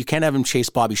 or you can't have him chase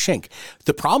Bobby Schenk.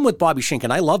 The problem with Bobby Schenk,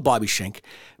 and I love Bobby Schenk,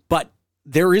 but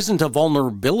there isn't a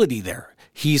vulnerability there.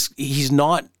 He's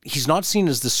not seen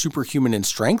as the superhuman in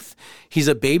strength. He's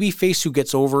a baby face who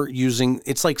gets over using,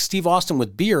 it's like Steve Austin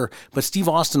with beer, but Steve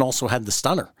Austin also had the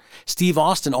stunner. Steve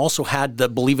Austin also had the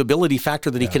believability factor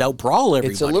that he could out-brawl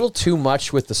everybody. It's a little too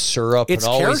much with the syrup. It's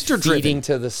and always character-driven. feeding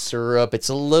to the syrup. It's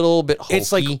a little bit hokey.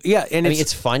 It's like, yeah, and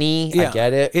it's funny. I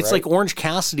get it. It's like Orange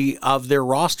Cassidy of their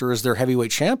roster as their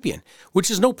heavyweight champion, which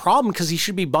is no problem because he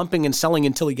should be bumping and selling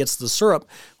until he gets the syrup,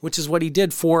 which is what he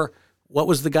did for, what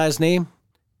was the guy's name?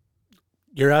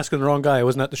 You're asking the wrong guy. I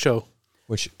wasn't at the show.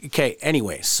 Okay,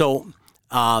 anyway, so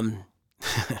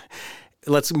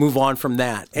let's move on from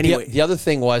that. Anyway, the other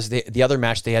thing was the other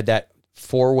match, they had that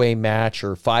 4-way match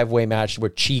or 5-way match where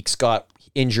Cheeks got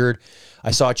injured.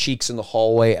 I saw Cheeks in the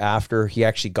hallway after he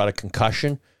actually got a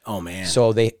concussion. Oh man.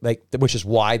 So which is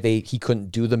why he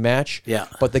couldn't do the match. Yeah.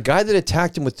 But the guy that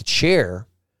attacked him with the chair,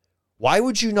 why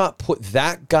would you not put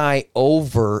that guy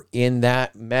over in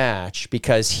that match?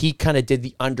 Because he kind of did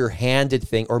the underhanded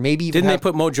thing, or maybe even didn't they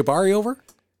put Mo Jabari over?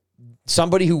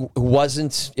 Somebody who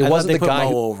wasn't. It wasn't the guy Mo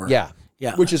who, over. Yeah.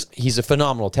 Yeah. Which is, he's a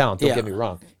phenomenal talent. Don't get me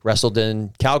wrong. Wrestled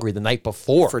in Calgary the night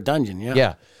before for Dungeon. Yeah.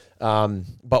 Yeah.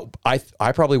 But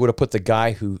I probably would have put the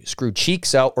guy who screwed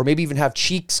Cheeks out, or maybe even have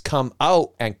Cheeks come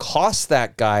out and cost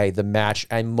that guy the match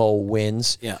and Mo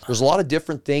wins. Yeah. There's a lot of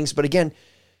different things, but again,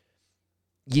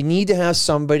 you need to have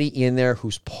somebody in there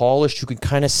who's polished, who can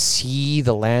kind of see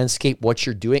the landscape, what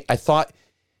you're doing. I thought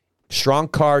strong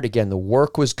card, again, the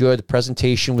work was good, the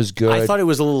presentation was good. I thought it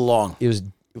was a little long. It was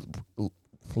a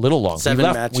little long. 7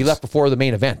 matches. We left before the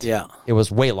main event. Yeah. It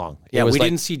was way long. Yeah, it was we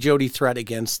didn't see Jody threat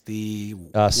against the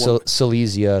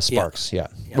Silesia Sparks, yeah.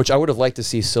 Which I would have liked to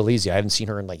see Silesia. I haven't seen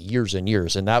her in like years and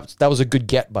years, and that was a good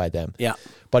get by them. Yeah.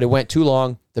 But it went too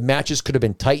long. The matches could have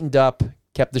been tightened up,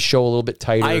 kept the show a little bit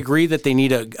tighter. I agree that they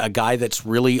need a guy that's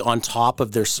really on top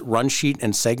of their run sheet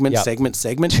and segment.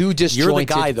 Too disjointed. You're the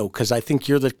guy, though, because I think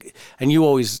and you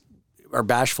always are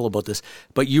bashful about this,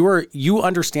 but you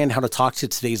understand how to talk to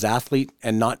today's athlete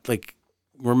and not like,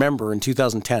 remember in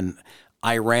 2010,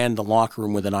 I ran the locker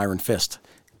room with an iron fist.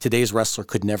 Today's wrestler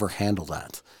could never handle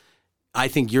that. I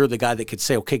think you're the guy that could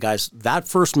say, okay, guys, that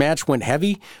first match went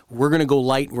heavy. We're going to go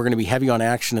light. We're going to be heavy on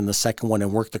action in the second one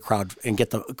and work the crowd and get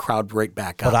the crowd right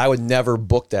back up. But I would never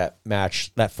book that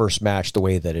first match, the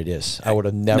way that it is. I would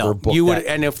have never booked that.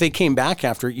 And if they came back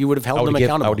after it, you would have held them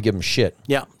accountable. I would have given them shit.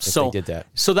 Yeah. If they did that.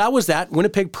 So that was that.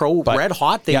 Winnipeg Pro, red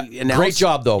hot. They announced. Great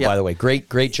job, though, by the way. Great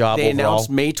job They overall. announced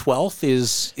May 12th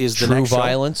is the True next show.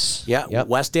 Violence. Yeah. Yep.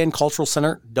 West End Cultural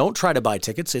Center. Don't try to buy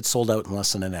tickets. It's sold out in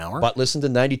less than an hour. But listen to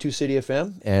 92 City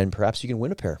FM, and perhaps you can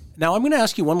win a pair. Now, I'm going to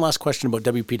ask you one last question about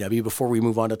WPW before we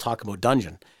move on to talk about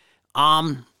Dungeon.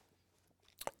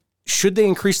 Should they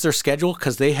increase their schedule?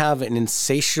 Because they have an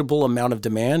insatiable amount of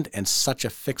demand and such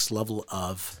a fixed level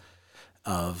of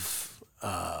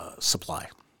supply.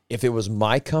 If it was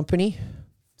my company,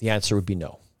 the answer would be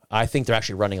no. I think they're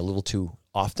actually running a little too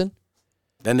often.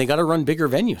 Then they got to run bigger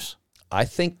venues. I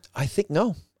think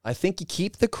no. I think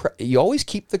you always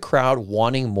keep the crowd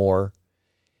wanting more.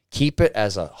 Keep it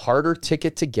as a harder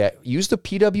ticket to get. Use the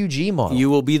PWG model. You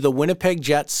will be the Winnipeg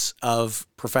Jets of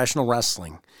professional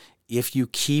wrestling if you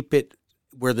keep it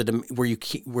where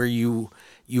you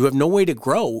have no way to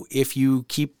grow if you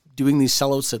keep doing these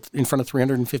sellouts in front of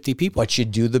 350 people. But you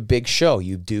do the big show.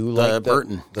 You do like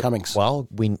Burton Cummings. Well,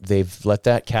 they've let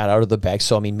that cat out of the bag.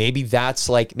 So I mean, maybe that's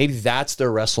their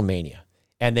WrestleMania.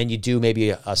 And then you do maybe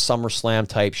a SummerSlam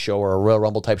type show or a Royal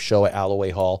Rumble type show at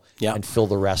Alloway Hall and fill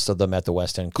the rest of them at the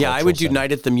West End Cultural I would do Center.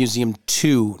 Night at the Museum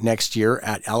 2 next year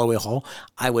at Alloway Hall.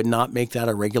 I would not make that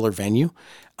a regular venue.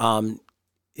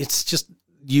 It's just,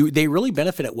 they really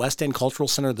benefit at West End Cultural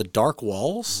Center. The dark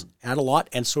walls add a lot,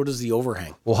 and so does the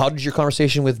overhang. Well, how did your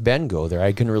conversation with Ben go there?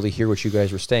 I couldn't really hear what you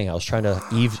guys were saying. I was trying to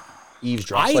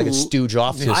eavesdrop so I could stooge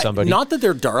off to somebody. Not that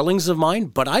they're darlings of mine,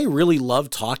 but I really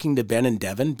love talking to Ben and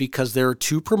Devin because they're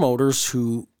two promoters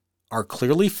who are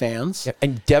clearly fans. Yeah,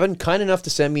 and Devin, kind enough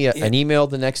to send me an email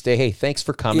the next day. Hey, thanks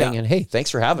for coming, and hey, thanks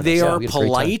for having us. They are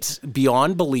polite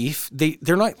beyond belief.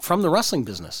 They're not from the wrestling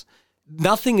business.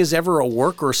 Nothing is ever a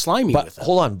work or slimy with them.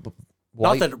 Hold on.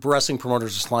 Not that wrestling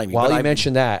promoters are slimy. While you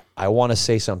mentioned that, I want to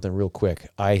say something real quick.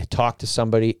 I talked to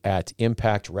somebody at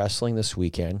Impact Wrestling this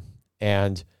weekend,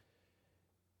 and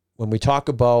when we talk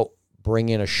about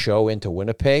bringing a show into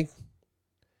Winnipeg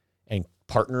and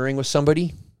partnering with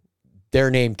somebody, their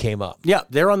name came up. Yeah,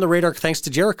 they're on the radar thanks to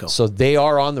Jericho. So they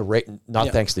are on the radar,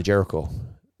 thanks to Jericho.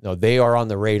 No, they are on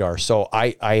the radar. So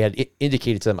I had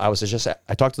indicated to them, I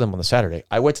talked to them on the Saturday.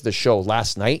 I went to the show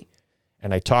last night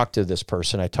and I talked to this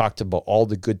person. I talked about all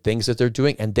the good things that they're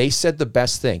doing, and they said the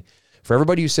best thing. For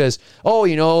everybody who says, oh,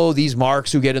 you know, these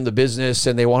marks who get in the business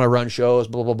and they want to run shows,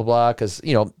 blah, blah, blah, blah, because,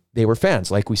 you know, they were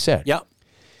fans, like we said. Yeah.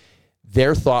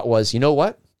 Their thought was, you know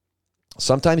what?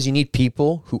 Sometimes you need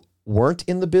people who weren't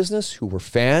in the business, who were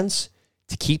fans,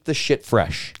 to keep the shit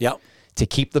fresh. Yeah. To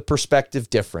keep the perspective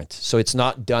different. So it's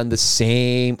not done the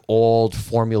same old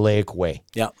formulaic way.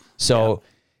 Yeah. So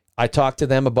I talked to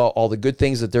them about all the good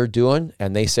things that they're doing,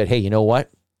 and they said, hey, you know what?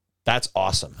 That's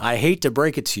awesome. I hate to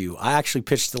break it to you. I actually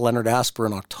pitched to Leonard Asper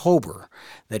in October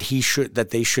that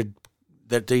they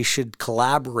should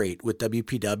collaborate with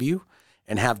WPW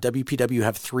and have WPW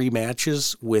have 3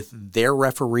 matches with their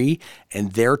referee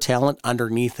and their talent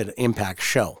underneath an Impact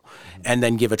show, and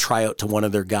then give a tryout to one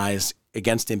of their guys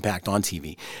against Impact on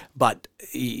TV. But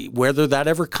whether that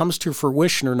ever comes to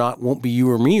fruition or not won't be you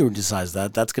or me who decides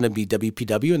that. That's going to be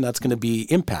WPW, and that's going to be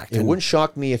Impact. It wouldn't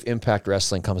shock me if Impact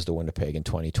Wrestling comes to Winnipeg in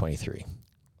 2023.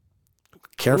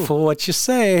 Careful what you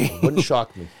say. It wouldn't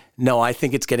shock me. No, I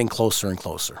think it's getting closer and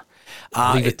closer.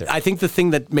 Leave it there. I think the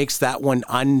thing that makes that one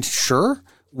unsure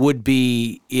would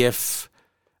be if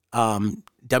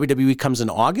WWE comes in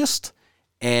August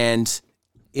and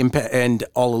Impact and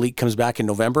All Elite comes back in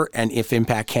November, and if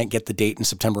Impact can't get the date in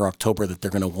September or October that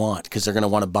they're going to want, because they're going to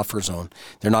want a buffer zone.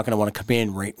 They're not going to want to come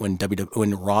in right when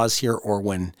Raw's here or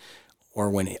when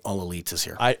All Elite is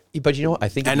here. But you know what?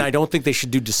 I don't think they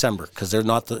should do December, because they're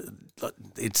not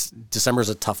December is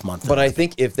a tough month. But I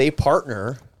think if they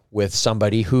partner with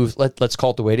somebody who, let's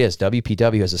call it the way it is,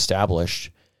 WPW has established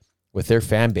with their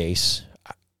fan base.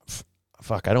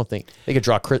 I don't think they could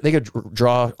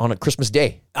draw on a Christmas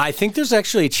Day. I think there's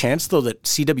actually a chance though that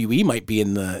CWE might be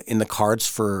in the cards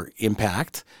for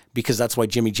Impact, because that's why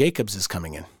Jimmy Jacobs is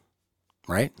coming in,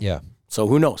 right? Yeah. So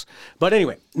who knows? But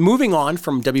anyway, moving on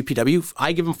from WPW,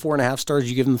 I give him 4.5 stars.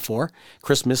 You give him 4.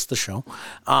 Chris missed the show.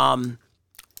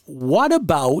 What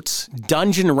about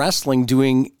Dungeon Wrestling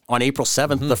doing on April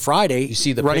 7th, the Friday? You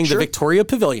see the running picture? the Victoria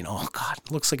Pavilion. Oh God,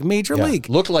 looks like Major League.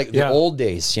 Looked like the old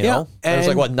days, you know? And There's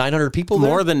like, what, 900 people there?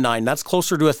 More than 9. That's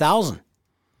closer to 1,000.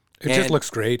 It just looks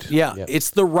great. Yeah,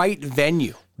 it's the right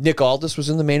venue. Nick Aldis was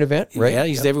in the main event, right? Yeah,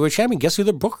 he's the heavyweight champion. Guess who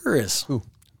the booker is? Who?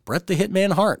 Brett the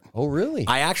Hitman Hart. Oh, really?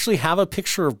 I actually have a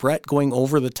picture of Brett going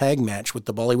over the tag match with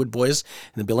the Bollywood Boys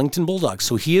and the Billington Bulldogs.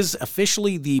 So he is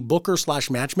officially the booker /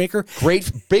 matchmaker.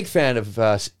 Big fan of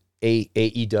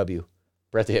AEW.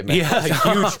 Brett the Hitman.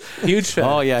 Yeah, huge fan.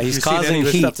 Oh, yeah, he's causing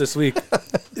heat stuff this week.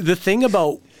 The thing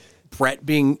about Brett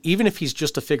being, even if he's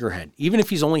just a figurehead, even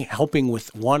if he's only helping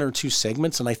with 1 or 2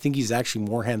 segments, and I think he's actually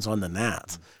more hands-on than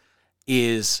that,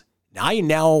 is I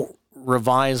now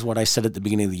revise what I said at the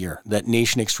beginning of the year, that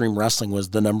Nation Extreme Wrestling was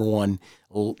the #1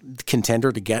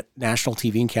 contender to get national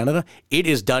TV in Canada. It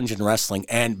is Dungeon Wrestling,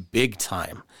 and big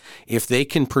time. If they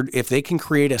can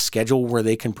create a schedule where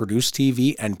they can produce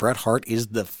TV, and Bret Hart is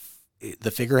the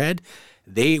figurehead,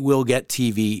 they will get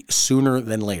TV sooner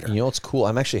than later. You know what's cool?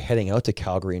 I'm actually heading out to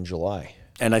Calgary in July.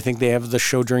 And I think they have the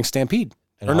show during Stampede.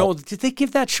 Did they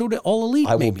give that show to All Elite?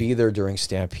 I will be there during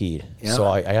Stampede. Yeah. So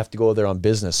I have to go there on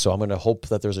business. So I'm going to hope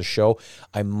that there's a show.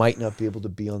 I might not be able to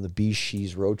be on the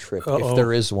BeezSheez road trip if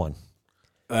there is one.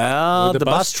 Well, the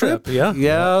bus trip. Yeah.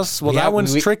 Yes. Well, that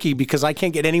one's we- tricky because I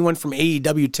can't get anyone from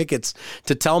AEW tickets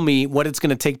to tell me what it's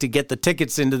going to take to get the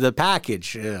tickets into the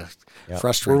package.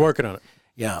 Frustrating. We're working on it.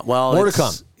 Yeah. Well, More to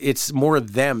come. It's more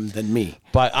them than me.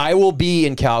 But I will be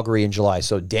in Calgary in July.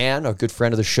 So Dan, a good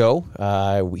friend of the show,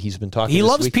 he's been talking. He this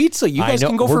loves week. pizza. You guys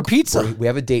can go for pizza. We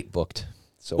have a date booked.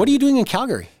 So What are you doing in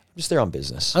Calgary? I'm just there on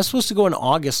business. I was supposed to go in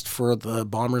August for the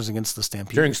Bombers against the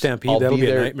Stampede. During Stampede, that'll be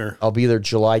a nightmare. I'll be there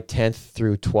July 10th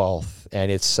through 12th,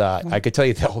 and it's. I could tell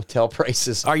you the hotel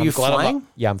prices. Are you flying?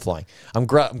 I'm flying. I'm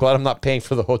glad I'm not paying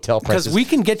for the hotel prices Because we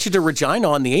can get you to Regina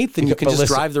on the 8th, and you can But just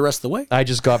listen, drive the rest of the way. I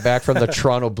just got back from the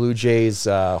Toronto Blue Jays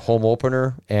home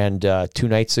opener, and 2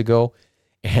 nights ago,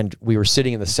 and we were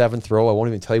sitting in the 7th row. I won't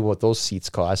even tell you what those seats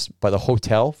cost. By the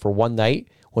hotel for one night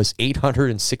was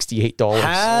 $868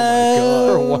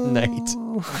 for one night.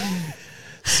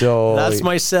 So That's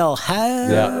my cell.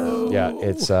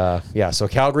 it's So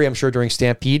Calgary, I'm sure during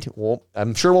Stampede,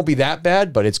 I'm sure it won't be that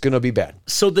bad, but it's gonna be bad.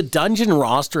 So the Dungeon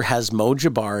roster has Mo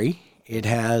Jabari. It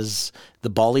has the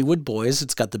Bollywood Boys.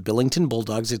 It's got the Billington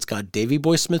Bulldogs. It's got Davey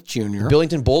Boy Smith Jr.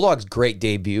 Billington Bulldogs, great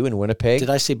debut in Winnipeg. Did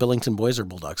I say Billington Boys or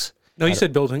Bulldogs? No, you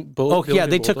said building. Yeah,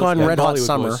 they took on Red Hot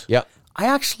Summer. Yep. I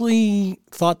actually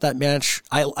thought that match.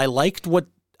 I liked what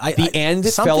The end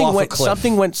fell off a cliff.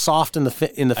 Something went soft in the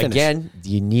finish. Again,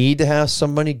 you need to have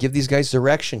somebody give these guys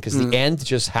direction because the end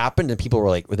just happened and people were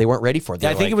like, they weren't ready for it.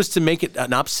 I think it was to make it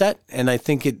an upset, and I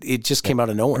think it just came out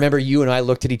of nowhere. Remember, you and I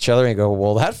looked at each other and go,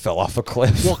 well, that fell off a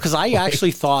cliff. Well, because I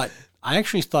actually thought I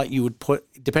actually thought you would put,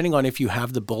 depending on if you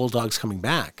have the Bulldogs coming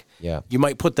back, Yeah. you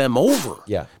might put them over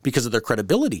Yeah. because of their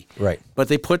credibility. Right. But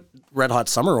they put Red Hot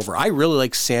Summer over. I really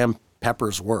like Sam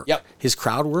Pepper's work. Yep. His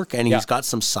crowd work, and he's got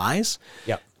some size.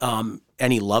 Yep.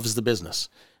 And he loves the business.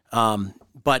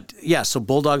 But yeah, so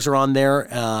Bulldogs are on there.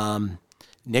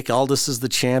 Nick Aldis is the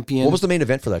champion. What was the main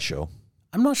event for that show?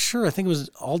 I'm not sure. I think it was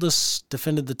Aldis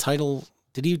defended the title.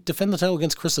 Did he defend the title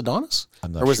against Chris Adonis?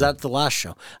 I'm not Or was sure. that the last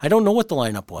show? I don't know what the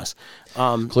lineup was.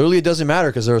 Clearly, it doesn't matter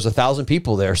because there was 1,000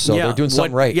 people there, so they're doing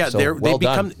something right. Yeah, so they well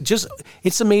become done. just.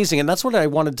 It's amazing, and that's what I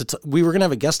wanted to. We were going to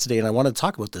have a guest today, and I wanted to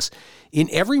talk about this. In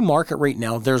every market right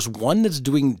now, there's one that's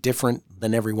doing different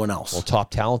than everyone else. Well,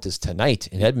 Top Talent is tonight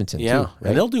in Edmonton, Yeah, too. Right?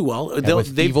 and they'll do well.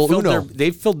 with Evil Uno.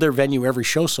 They've filled their venue every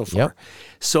show so far. Yep.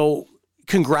 So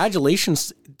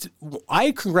congratulations.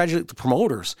 I congratulate the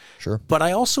promoters. Sure. But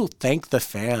I also thank the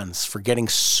fans for getting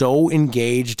so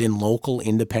engaged in local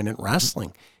independent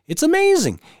wrestling. It's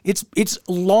amazing. It's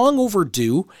long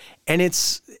overdue, and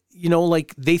it's,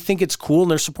 like they think it's cool and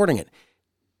they're supporting it.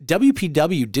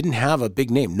 WPW didn't have a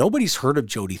big name. Nobody's heard of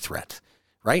Jody Threat,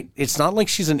 right? It's not like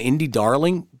she's an indie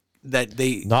darling that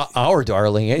they... Not our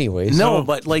darling anyways. No,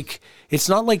 but it's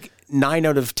not like 9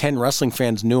 out of 10 wrestling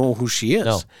fans know who she is.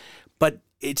 No. But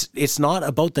it's not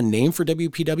about the name for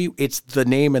WPW. It's the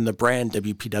name and the brand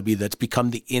WPW that's become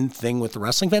the in thing with the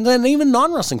wrestling fans and even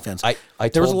non-wrestling fans.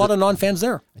 There was a lot of non-fans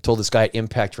there. I told this guy at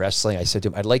Impact Wrestling, I said to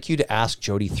him, I'd like you to ask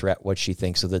Jody Threat what she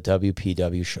thinks of the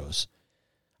WPW shows.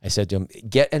 I said to him,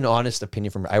 get an honest opinion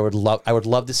from her. I would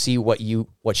love to see what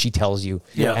she tells you,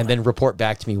 and then report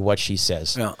back to me what she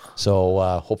says. Yeah. So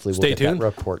hopefully we'll get that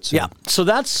report soon. Yeah. So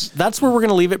that's where we're going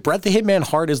to leave it. Bret the Hitman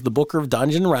Hart is the booker of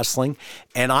Dungeon Wrestling,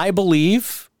 and I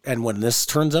believe, and when this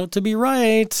turns out to be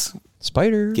right,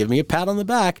 Spider, give me a pat on the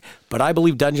back. But I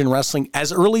believe Dungeon Wrestling,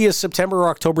 as early as September or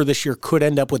October this year, could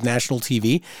end up with national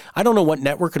TV. I don't know what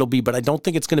network it'll be, but I don't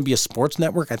think it's going to be a sports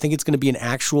network. I think it's going to be an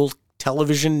actual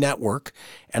television network.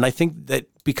 And I think that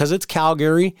because it's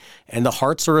Calgary and the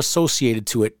Hearts are associated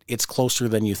to it, it's closer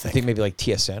than you think. I think maybe like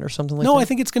TSN or something like that? No, I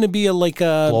think it's going to be like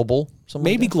a global, something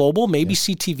maybe like that? global, maybe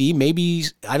CTV, maybe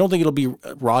I don't think it'll be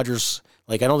Rogers.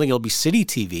 Like I don't think it'll be City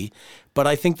TV, but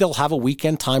I think they'll have a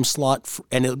weekend time slot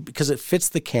because it fits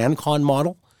the CanCon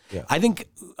model. Yeah. I think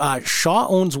Shaw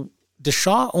owns. Does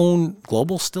Shaw own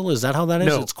Global still? Is that how that is?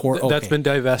 No, it's core. That's been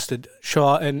divested.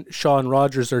 Shaw and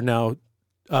Rogers are now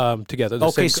together.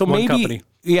 So one maybe company.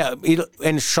 Yeah,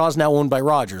 and Shaw's now owned by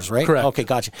Rogers, right? Correct. Okay,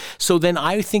 gotcha. So then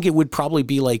I think it would probably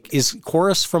be like, is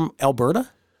Chorus from Alberta?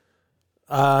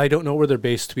 I don't know where they're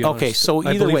based, to be honest. Okay, so I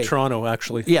either believe way, Toronto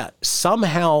actually. Yeah,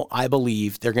 somehow I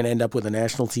believe they're going to end up with a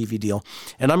national TV deal,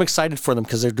 and I'm excited for them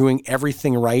because they're doing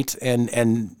everything right.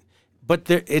 But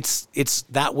it's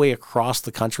that way across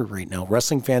the country right now.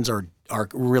 Wrestling fans are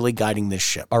really guiding this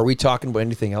ship. Are we talking about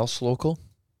anything else local?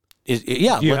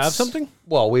 Yeah. Do you have something?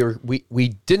 Well, we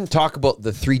didn't talk about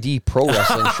the 3D Pro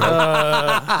Wrestling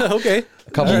show. Okay.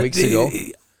 A couple weeks ago.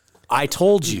 I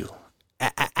told you.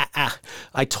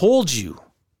 I told you.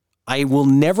 I will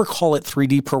never call it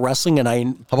 3D Pro Wrestling, and I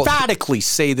emphatically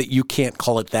say that you can't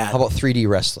call it that. How about 3D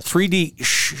Wrestling?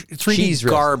 3D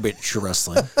garbage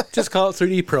wrestling. Just call it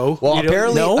 3D Pro. Well,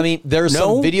 apparently, there's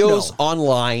some videos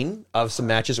online of some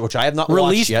matches, which I have not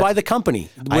released watched yet. by the company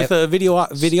with a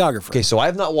videographer. Okay, so I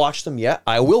have not watched them yet.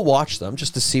 I will watch them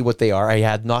just to see what they are. I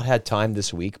had not had time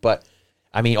this week, but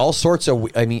I mean, all sorts of.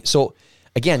 So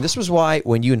again, this was why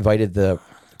when you invited the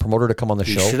promoter to come on the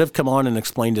show, he should have come on and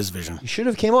explained his vision. You should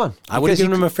have came on. I would have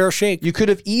given him a fair shake. You could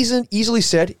have easily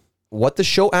said what the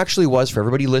show actually was for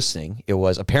everybody listening. It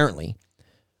was apparently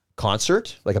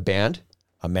concert, like a band,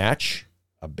 a match,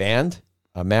 a band,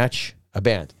 a match, a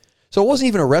band. So it wasn't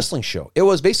even a wrestling show. It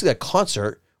was basically a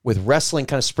concert with wrestling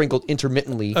kind of sprinkled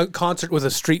intermittently. A concert with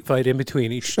a street fight in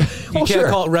between each. You can't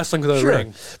call it wrestling without a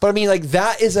ring. But I mean, like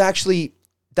that's actually,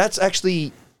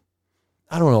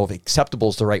 I don't know if acceptable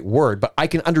is the right word, but I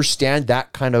can understand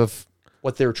that kind of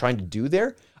what they were trying to do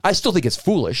there. I still think it's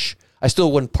foolish. I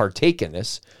still wouldn't partake in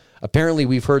this. Apparently,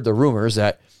 we've heard the rumors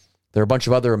that there are a bunch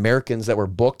of other Americans that were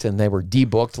booked and they were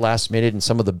debooked last minute and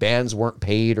some of the bands weren't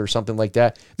paid or something like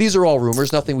that. These are all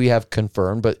rumors, nothing we have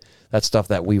confirmed, but that's stuff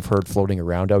that we've heard floating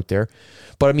around out there.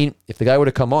 But I mean, if the guy would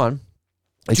have come on.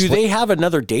 Do they have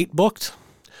another date booked?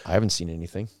 I haven't seen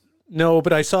anything. No,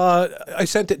 but I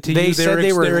sent it to you. They said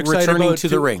they were returning to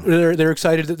the ring. They're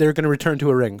excited that they're going to return to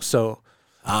a ring. So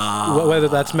whether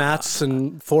that's mats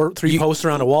and three posts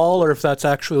around a wall or if that's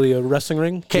actually a wrestling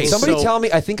ring. Okay, somebody tell me,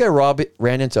 I think I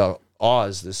ran into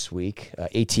Oz this week,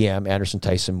 ATM, Anderson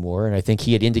Tyson Moore, and I think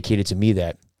he had indicated to me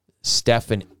that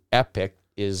Stephen Epic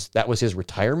that was his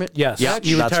retirement. Yes, yeah,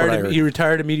 he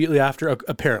retired immediately after,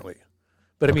 apparently.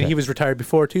 But I mean, he was retired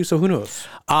before too, so who knows?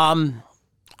 The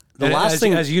last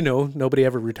thing, as you know, nobody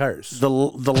ever retires. the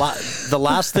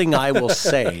last thing I will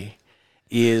say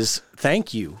is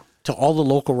thank you to all the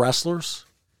local wrestlers.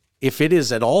 If it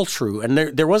is at all true, and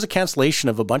there was a cancellation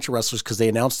of a bunch of wrestlers because they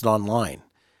announced it online,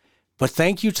 but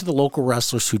thank you to the local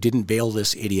wrestlers who didn't bail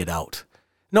this idiot out.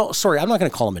 No, sorry, I'm not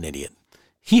going to call him an idiot.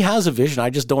 He has a vision.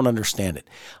 I just don't understand it.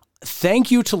 Thank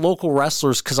you to local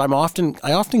wrestlers because I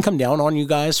often come down on you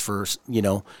guys for,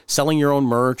 selling your own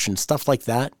merch and stuff like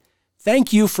that.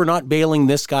 Thank you for not bailing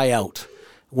this guy out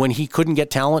when he couldn't get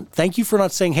talent. Thank you for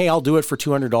not saying, hey, I'll do it for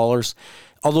 $200.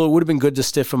 Although it would have been good to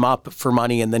stiff him up for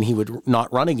money and then he would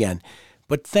not run again.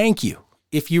 But thank you.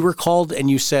 If you were called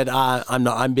and you said,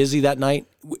 I'm busy that night,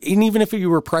 and even if you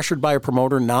were pressured by a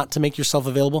promoter not to make yourself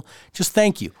available, just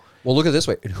thank you. Well, look at it this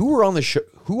way. Who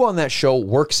on that show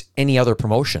works any other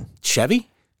promotion? Chevy?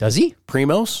 Does he?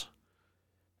 Primos?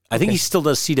 I think he still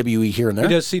does CWE here and there.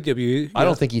 He does CWE. I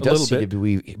don't think he does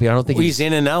CWE. But I don't think he's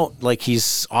in and out. Like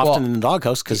he's often in the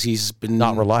doghouse because he's been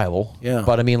not reliable. Yeah.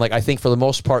 But I mean, like I think for the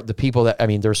most part, the people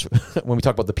there's when we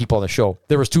talk about the people on the show,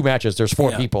 there was 2 matches. There's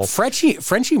 4 people.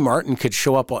 Frenchie Martin could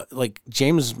show up like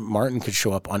James Martin could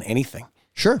show up on anything.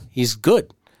 Sure, he's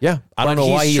good. Yeah, I don't know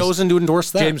why he's chosen to endorse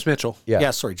that. James Mitchell.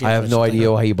 Yeah, sorry. James I have no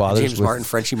idea why he bothers. James Martin,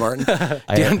 Frenchie Martin.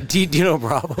 Do you know a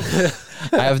problem?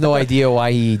 I have no idea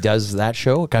why he does that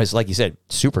show. Guys, like you said,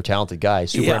 super talented guy,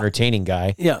 super entertaining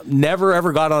guy. Yeah, never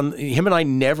ever got on. Him and I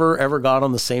never ever got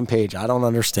on the same page. I don't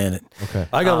understand it. Okay,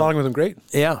 I got along with him great.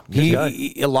 Yeah,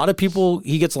 a lot of people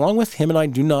he gets along with. Him and I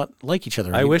do not like each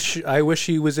other. I wish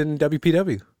he was in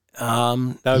WPW.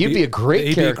 He'd be a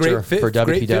great character for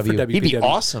WPW. He'd be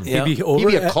awesome. Yeah. He'd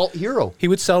be a cult hero. He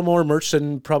would sell more merch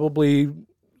than probably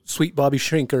Sweet Bobby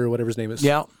Shrink or whatever his name is.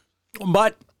 Yeah,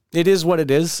 but it is what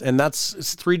it is, and it's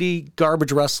 3D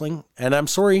garbage wrestling. And I'm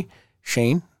sorry,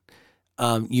 Shane,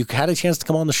 you had a chance to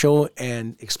come on the show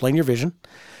and explain your vision.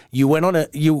 You went on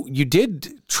you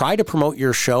did try to promote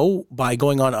your show by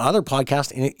going on other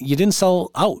podcasts, and you didn't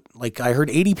sell out. Like I heard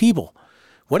 80 people,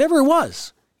 whatever it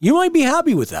was. You might be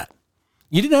happy with that.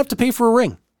 You didn't have to pay for a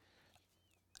ring.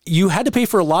 You had to pay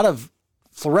for a lot of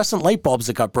fluorescent light bulbs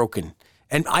that got broken.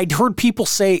 And I'd heard people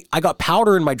say, I got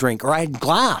powder in my drink or I had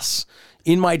glass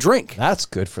in my drink. That's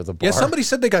good for the bar. Yeah, somebody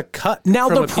said they got cut. Now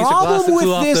from the a piece of glass problem that with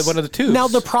flew off this, one of the tubes. now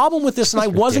the problem with this, and I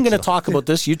wasn't going to talk about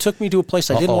this. You took me to a place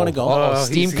I didn't want to go.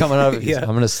 Steam coming out of it. I'm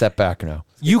going to step back now.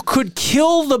 You could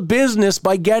kill the business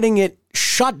by getting it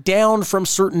shut down from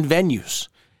certain venues.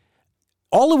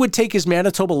 All it would take is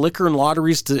Manitoba Liquor and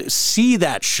Lotteries to see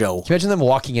that show. Can you imagine them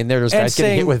walking in there, those guys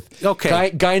getting hit with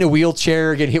guy in a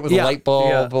wheelchair, getting hit with a light bulb.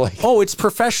 Yeah. Like, it's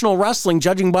professional wrestling,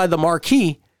 judging by the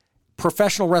marquee.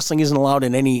 Professional wrestling isn't allowed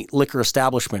in any liquor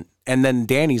establishment. And then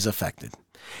Danny's affected.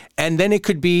 And then it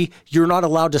could be you're not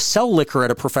allowed to sell liquor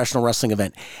at a professional wrestling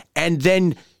event. And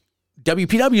then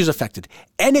WPW is affected.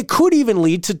 And it could even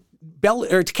lead to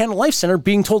Canada Life Center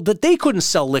being told that they couldn't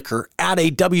sell liquor at a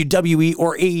WWE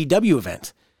or AEW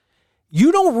event.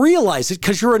 You don't realize it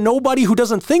because you're a nobody who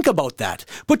doesn't think about that.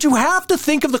 But you have to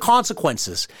think of the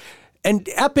consequences. And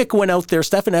Epic went out there,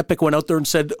 Stephen Epic went out there and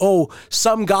said,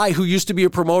 some guy who used to be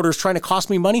a promoter is trying to cost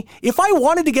me money. If I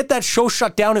wanted to get that show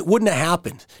shut down, it wouldn't have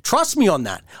happened. Trust me on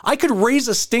that. I could raise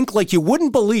a stink like you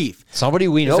wouldn't believe. Somebody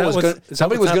we know was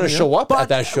going to show up at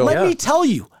that show. Let me tell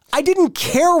you, I didn't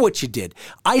care what you did.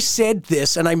 I said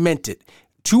this and I meant it.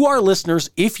 To our listeners,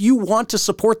 if you want to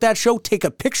support that show, take a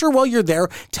picture while you're there.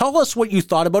 Tell us what you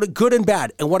thought about it, good and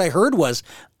bad. And what I heard was,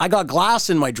 I got glass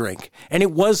in my drink. And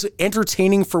it was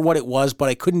entertaining for what it was, but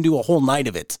I couldn't do a whole night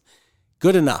of it.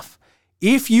 Good enough.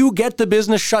 If you get the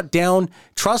business shut down,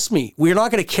 trust me, we're not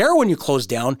going to care when you close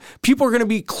down. People are going to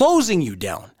be closing you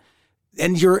down.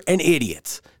 And you're an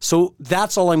idiot. So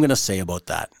that's all I'm going to say about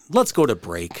that. Let's go to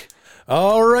break.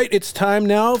 All right, it's time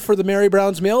now for the Mary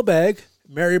Brown's mailbag.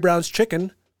 Mary Brown's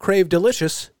chicken, crave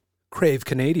delicious, crave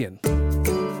Canadian.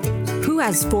 Who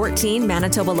has 14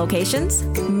 Manitoba locations?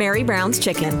 Mary Brown's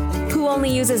Chicken. Who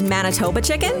only uses Manitoba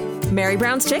chicken? Mary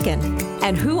Brown's Chicken.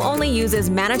 And who only uses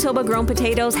Manitoba-grown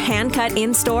potatoes hand-cut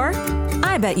in-store?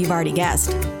 I bet you've already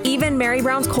guessed. Even Mary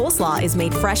Brown's coleslaw is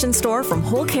made fresh in store from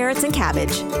whole carrots and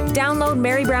cabbage. Download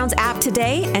Mary Brown's app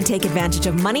today and take advantage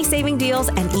of money-saving deals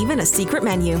and even a secret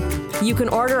menu. You can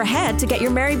order ahead to get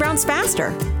your Mary Brown's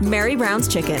faster. Mary Brown's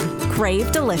Chicken.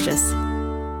 Crave delicious.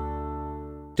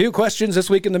 2 questions this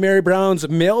week in the Mary Brown's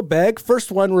mailbag.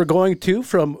 First one we're going to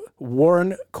from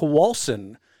Warren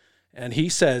Kowalson. And he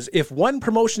says, if one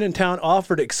promotion in town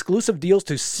offered exclusive deals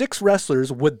to 6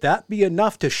 wrestlers, would that be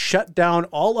enough to shut down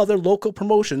all other local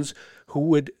promotions? Who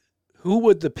would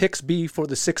the picks be for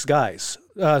the 6 guys?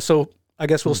 So I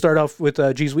guess we'll start off with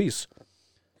BeezSheez.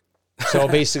 So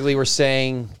basically we're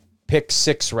saying pick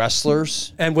 6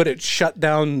 wrestlers. And would it shut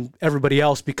down everybody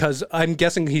else? Because I'm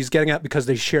guessing he's getting at because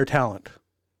they share talent.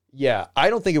 Yeah, I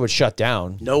don't think it would shut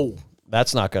down. No.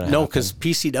 That's not going to happen. No, because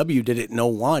PCW did it in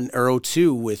 01 or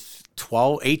 02 with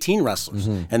 18 wrestlers,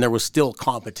 and there was still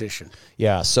competition.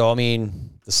 Yeah, so, I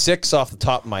mean, the 6 off the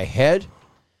top of my head,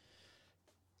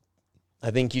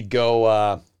 I think you'd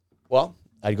go,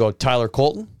 I'd go Tyler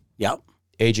Colton. Yep.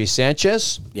 AJ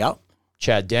Sanchez. Yep.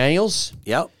 Chad Daniels.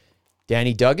 Yep.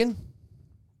 Danny Duggan.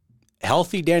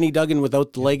 Healthy Danny Duggan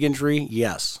without the leg injury,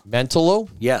 yes. Mentolo.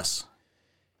 Yes.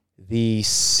 The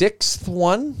 6th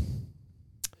one,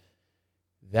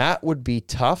 that would be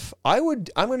tough. I would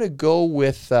go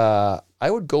with a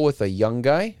young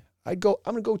guy. I'm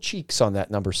gonna go Cheeks on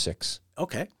that number 6.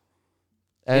 Okay.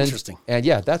 Interesting. And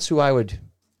yeah, that's who I would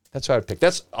pick.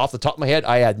 That's off the top of my head.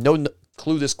 I had no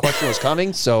clue this question was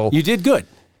coming, so you did good.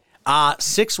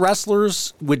 6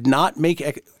 wrestlers would not make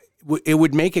it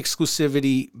would make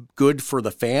exclusivity good for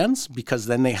the fans because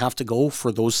then they have to go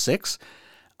for those 6.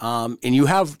 And you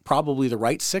have probably the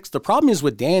right 6. The problem is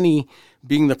with Danny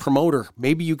being the promoter,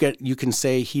 maybe you can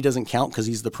say he doesn't count because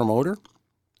he's the promoter,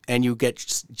 and you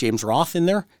get James Roth in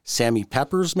there. Sammy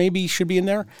Peppers maybe should be in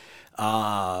there.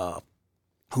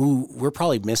 Who we're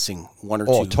probably missing 1 or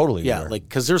 2. Oh, totally. Yeah, like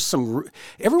because there's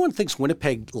everyone thinks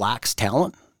Winnipeg lacks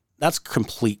talent. That's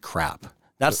complete crap.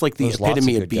 That's like the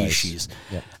epitome of BeezSheez.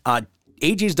 Yeah.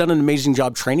 AJ's done an amazing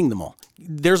job training them all.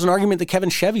 There's an argument that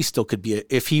Kevin Chevy still could be,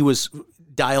 if he was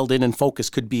dialed in and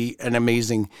focused, could be an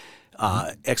amazing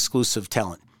exclusive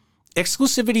talent.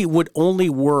 Exclusivity would only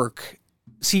work.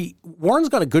 See, Warren's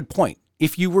got a good point.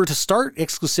 If you were to start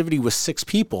exclusivity with 6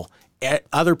 people,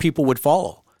 other people would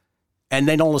follow. And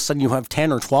then all of a sudden you have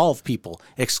 10 or 12 people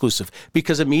exclusive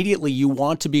because immediately you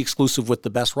want to be exclusive with the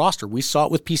best roster. We saw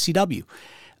it with PCW.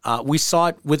 We saw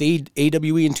it with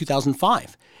AWE in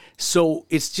 2005. So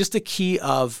it's just a key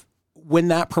of when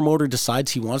that promoter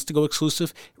decides he wants to go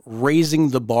exclusive,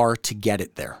 raising the bar to get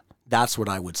it there. That's what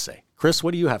I would say. Chris,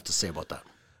 what do you have to say about that?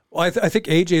 Well, I think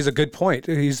AJ is a good point.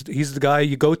 He's the guy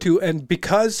you go to, and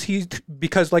because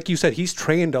like you said, he's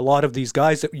trained a lot of these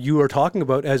guys that you are talking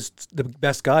about as the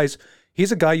best guys.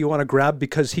 He's a guy you want to grab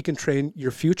because he can train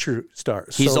your future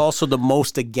stars. He's also the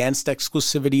most against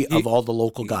exclusivity of all the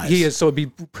local guys. He is, so it'd be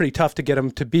pretty tough to get him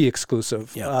to be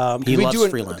exclusive. Yeah. He loves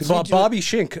freelance. Bobby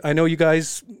Shink, I know you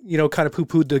guys, kind of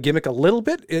poo-pooed the gimmick a little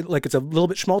bit. It's a little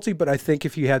bit schmaltzy, but I think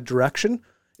if he had direction,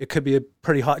 it could be a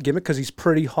pretty hot gimmick because he's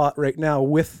pretty hot right now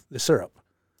with the syrup.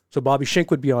 So Bobby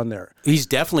Shink would be on there. He's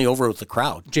definitely over with the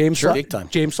crowd. Big time.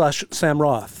 James/Sam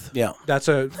Roth. Yeah. That's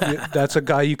a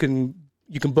guy you can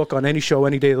book on any show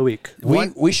any day of the week.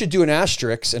 We should do an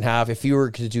asterisk and have, if you were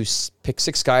to pick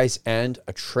 6 guys and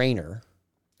a trainer,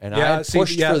 and I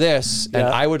pushed for this, and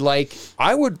I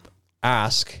would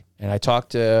ask, and I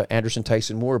talked to Anderson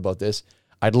Tyson Moore about this,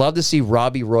 I'd love to see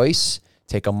Robbie Royce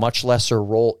take a much lesser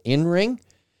role in ring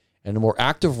and a more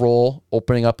active role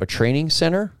opening up a training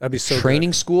center, that'd be so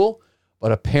training school.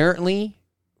 But apparently,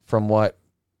 from what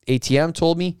ATM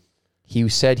told me, he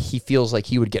said he feels like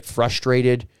he would get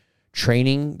frustrated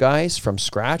training guys from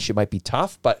scratch. It might be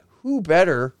tough, but who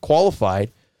better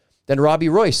qualified than Robbie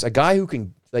Royce, a guy who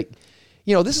can,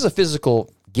 this is a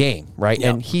physical game, right? Yeah.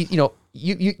 And he,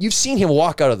 you've seen him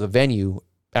walk out of the venue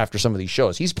after some of these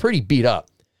shows. He's pretty beat up.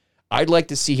 I'd like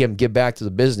to see him get back to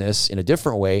the business in a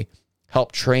different way,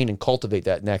 help train and cultivate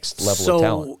that next level of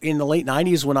talent. So in the late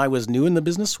 90s, when I was new in the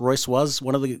business, Royce was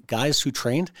one of the guys who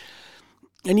trained,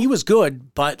 and he was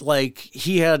good, but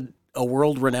he had a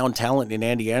world-renowned talent in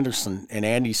Andy Anderson, and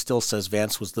Andy still says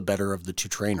Vance was the better of the 2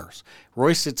 trainers.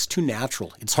 Royce, it's too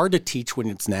natural. It's hard to teach when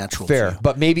it's natural. Fair,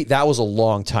 but maybe that was a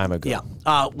long time ago.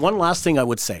 Yeah. One last thing I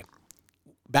would say.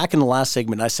 Back in the last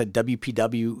segment, I said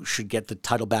WPW should get the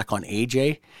title back on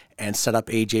AJ and set up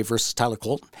AJ versus Tyler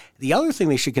Colton. The other thing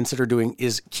they should consider doing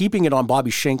is keeping it on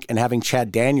Bobby Shink and having Chad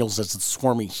Daniels as the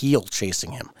swarming heel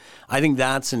chasing him. I think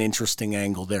that's an interesting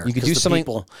angle there. You could do something.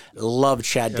 People love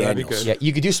Chad Daniels. Yeah,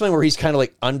 you could do something where he's kind of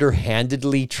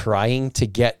underhandedly trying to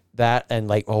get that, and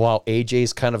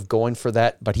AJ's kind of going for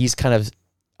that, but he's kind of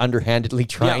underhandedly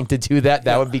trying to do that.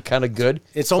 That would be kind of good.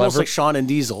 It's almost like Shawn and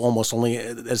Diesel, almost, only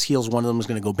as heels, one of them is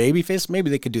going to go babyface.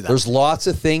 Maybe they could do that. There's lots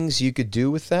of things you could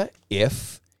do with that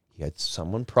if you had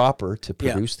someone proper to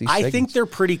produce these segments. I think they're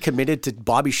pretty committed to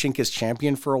Bobby Shink as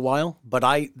champion for a while, but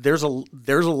there's a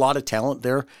lot of talent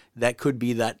there that could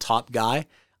be that top guy.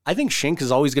 I think Shink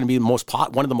is always going to be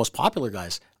one of the most popular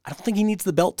guys. I don't think he needs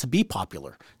the belt to be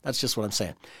popular. That's just what I'm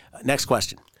saying. Next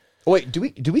question. Oh, wait, do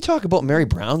we talk about Mary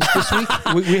Brown's this week?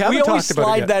 we haven't always talked about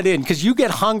slide that in because you get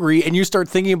hungry and you start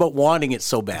thinking about wanting it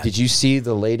so bad. Did you see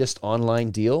the latest online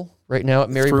deal right now at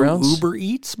Mary Through Brown's. Uber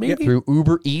Eats, maybe? Through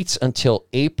Uber Eats until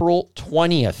April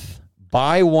 20th.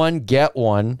 Buy one, get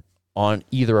one on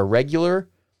either a regular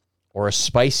or a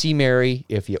Spicy Mary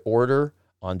if you order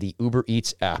on the Uber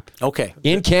Eats app. Okay.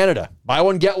 In Canada. Buy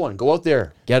one, get one. Go out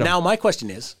there. Get them. Now, my question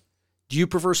is, do you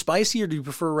prefer spicy or do you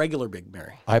prefer regular Big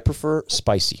Mary? I prefer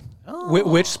spicy.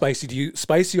 Which spicy? Do you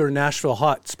spicy or Nashville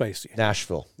hot spicy?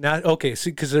 Nashville. Okay,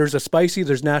 see, because there's a spicy,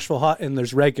 there's Nashville hot, and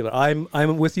there's regular.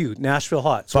 I'm with you, Nashville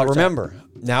hot. So But remember,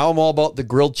 now I'm all about the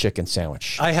grilled chicken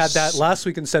sandwich. I had that last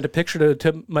week and sent a picture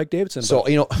to Mike Davidson. So,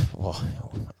 well,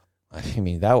 I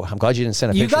mean, I'm glad you didn't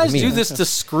send a You picture guys to me. do this to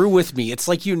screw with me. It's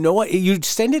like, you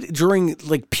send it during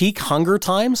like peak hunger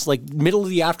times, like middle of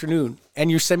the afternoon,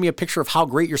 and you send me a picture of how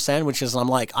great your sandwich is, and I'm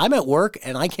like, I'm at work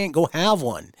and I can't go have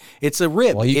one. It's a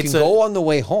rib. Well, you can go on the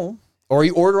way home, or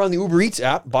you order on the Uber Eats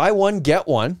app, buy one, get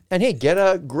one, and hey, get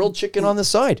a grilled chicken on the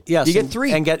side. Yes, you get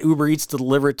 3. and get Uber Eats to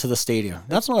deliver it to the stadium.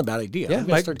 That's not a bad idea. Yeah, I'm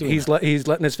gonna Mike, start doing he's that. he's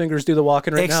letting his fingers do the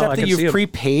walking right now. Except I that can see you've him.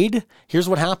 prepaid. Here's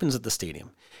what happens at the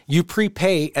stadium. You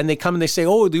prepay, and they come and they say,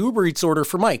 "Oh, the Uber Eats order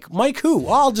for Mike." Mike who?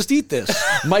 Oh, I'll just eat this.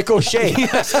 Mike O'Shea.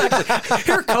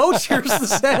 Here, coach. Here's the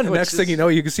sandwich. Next thing you know,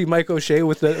 you can see Mike O'Shea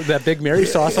with that Big Mary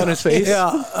sauce on his face.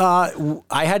 Yeah,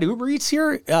 I had Uber Eats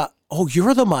here. Oh,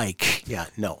 you're the Mike. Yeah,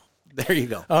 no. There you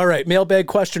go. All right, mailbag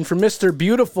question from Mr.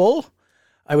 Beautiful.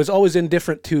 I was always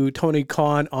indifferent to Tony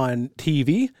Khan on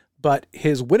TV, but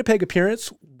his Winnipeg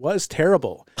appearance was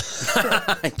terrible.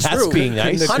 That's being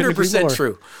nice. Couldn't agree 100% more.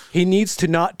 true. He needs to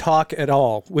not talk at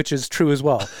all, which is true as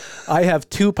well. I have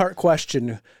 2-part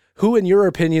question. Who, in your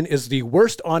opinion, is the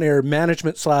worst on-air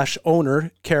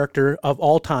management/owner character of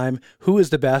all time? Who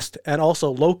is the best, and also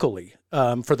locally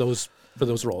for those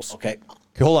roles? Okay.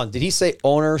 Hold on. Did he say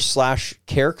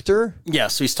owner/character? Yeah,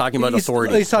 so he's talking about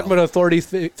authority. He's talking about authority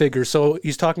figures. So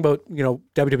he's talking about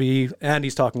WWE, and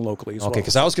he's talking locally as well. Okay,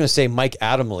 because I was going to say Mike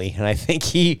Adamley, and I think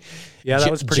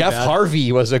that was pretty Jeff bad.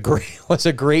 Harvey was a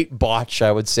great botch,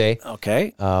 I would say.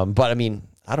 Okay. But I mean,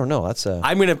 I don't know. That's a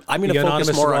I'm gonna The focus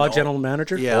anonymous more raw on general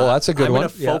manager. Yeah, Oh, that's a good I'm one. gonna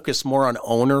focus more on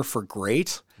owner for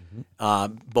great.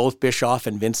 Both Bischoff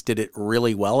and Vince did it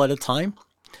really well at a time,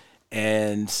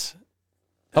 and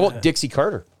How about Dixie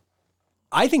Carter?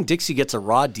 I think Dixie gets a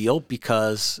raw deal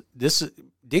because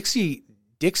Dixie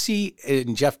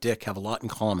and Jeff Dick have a lot in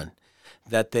common.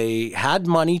 That they had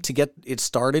money to get it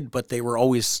started, but they were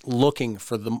always looking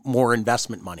for the more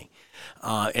investment money.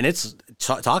 And it's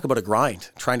talk about a grind,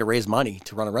 trying to raise money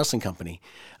to run a wrestling company.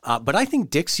 But I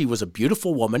think Dixie was a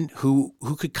beautiful woman who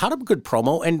could cut up a good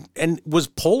promo and was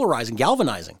polarizing,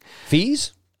 galvanizing.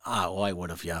 Fees? Well, I would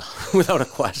have, yeah, without a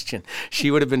question.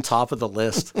 She would have been top of the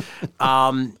list.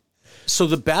 So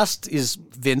the best is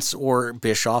Vince or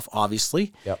Bischoff,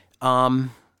 obviously. Yep.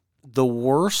 The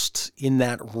worst in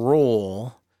that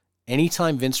role,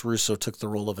 anytime Vince Russo took the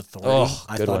role of authority,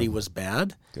 I thought he was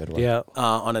bad. Good one. Yeah.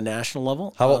 On a national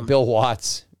level. How about Bill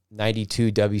Watts,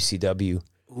 92 WCW?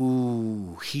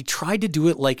 Ooh, he tried to do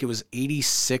it like it was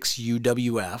 86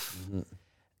 UWF.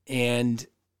 And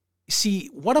see,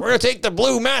 We're going to take the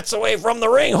blue mats away from the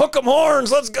ring. Hook 'em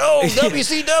horns. Let's go. WCW,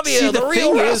 See, the the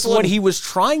real thing is, wrestling. what he was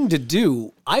trying to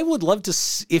do, I would love to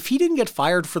see, if he didn't get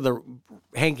fired for the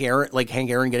Hank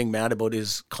Aaron getting mad about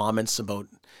his comments about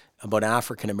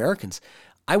African Americans.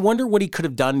 I wonder what he could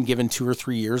have done given 2 or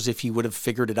 3 years if he would have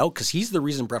figured it out, because he's the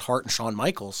reason Bret Hart and Shawn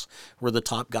Michaels were the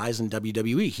top guys in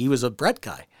WWE. He was a Bret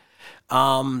guy.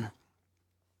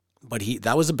 But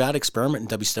that was a bad experiment in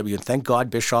WCW, and thank God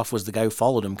Bischoff was the guy who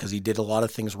followed him, because he did a lot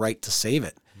of things right to save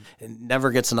it. It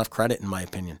never gets enough credit, in my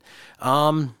opinion.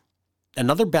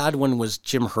 Another bad one was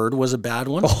Jim Herd was a bad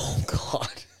one. Oh, God.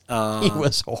 He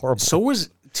was horrible. So was,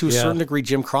 to a certain degree,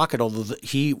 Jim Crockett, although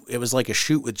it was like a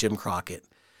shoot with Jim Crockett.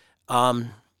 Go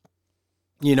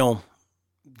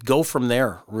from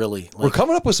there, really. We're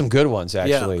coming up with some good ones,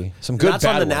 actually. Yeah. Some good That's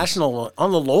bad on the ones. national,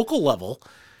 on the local level.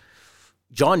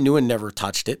 John Newen never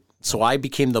touched it, so I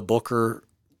became the booker.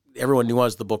 Everyone knew I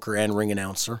was the booker and ring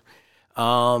announcer.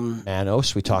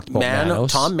 Manos, we talked about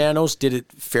Manos. Tom Manos did it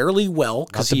fairly well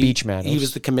because the Beach Manos. he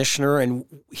was the commissioner, and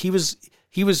he was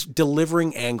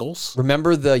delivering angles.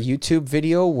 Remember the YouTube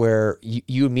video where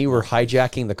you and me were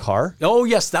hijacking the car? Oh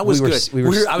yes, that was good.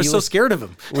 I was so stealing- scared of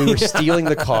him. We were stealing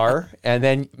the car, and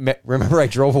then remember I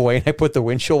drove away and I put the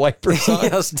windshield wipers on?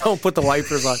 Yes, don't put the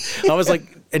wipers on. I was like,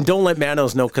 and don't let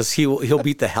Manos know, because he'll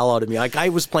beat the hell out of me. Like, I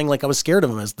was playing like I was scared of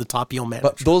him as the top heel manager.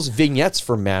 But those vignettes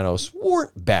for Manos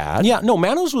weren't bad. Yeah, no,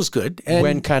 Manos was good. And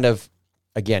when kind of,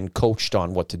 again, coached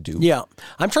on what to do. yeah,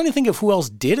 I'm trying to think of who else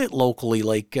did it locally.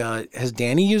 Like, has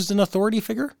Danny used an authority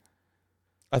figure?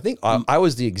 I think I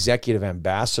was the executive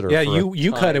ambassador. Yeah, for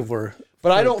you kind of were.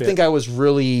 But I don't think I was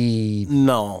really...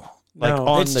 No. like No.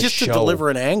 on It's the just show. to deliver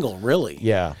an angle, really.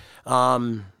 Yeah.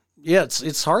 Yeah,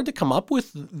 it's hard to come up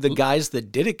with the guys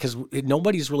that did it because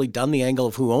nobody's really done the angle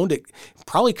of who owned it.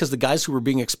 Probably because the guys who were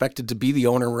being expected to be the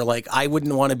owner were like, I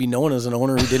wouldn't want to be known as an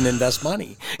owner who didn't invest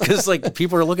money, because like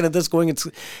people are looking at this going,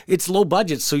 it's low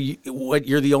budget. So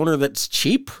you're the owner that's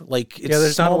cheap. Like it's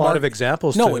There's not a lot of market.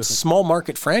 examples. No, to, it's small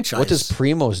market franchise. What does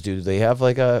Primos do? Do they have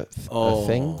like a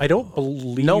thing? I don't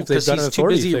believe no? they've Because got an he's too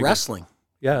authority busy figure. wrestling.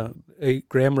 Yeah,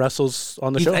 Graham wrestles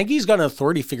on the I show. think he's got an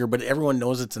authority figure, but everyone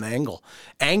knows it's an angle.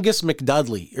 Angus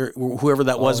McDudley, or whoever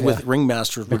that was with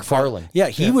Ringmasters. McFarlane. Yeah,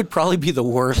 he would probably be the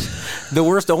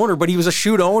worst owner, but he was a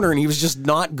shoot owner and he was just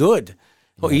not good.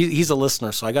 Oh, he's a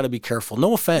listener, so I got to be careful.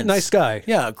 No offense. Nice guy.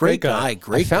 Yeah, great guy.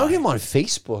 I found him on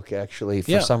Facebook actually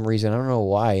for some reason. I don't know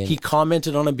why. And He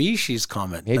commented on a BeezSheez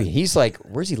comment. maybe he's like,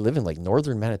 where's he living? Like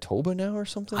northern Manitoba now or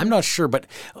something? I'm not sure, but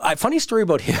funny story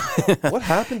about him. What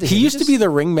happened to He him? used to be the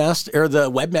ringmaster or the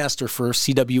webmaster for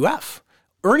CWF.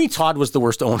 Ernie Todd was the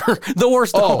worst owner. The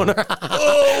worst owner.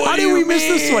 How did we miss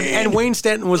this one? And Wayne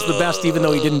Stanton was the best, even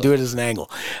though he didn't do it as an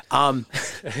angle.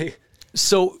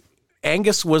 So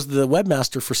Angus was the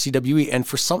webmaster for CWE, and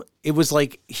it was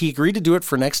like he agreed to do it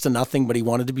for next to nothing, but he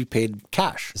wanted to be paid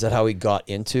cash. Is that how he got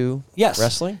into Yes.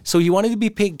 wrestling? So he wanted to be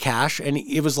paid cash, and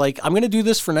it was like, I'm going to do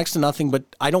this for next to nothing, but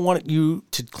I don't want you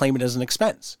to claim it as an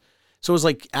expense. So it was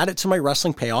like, add it to my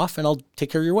wrestling payoff, and I'll take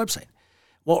care of your website.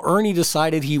 Well, Ernie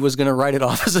decided he was going to write it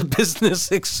off as a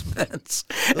business expense.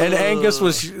 And Angus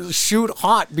was shoot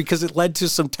hot because it led to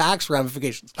some tax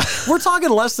ramifications. We're talking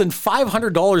less than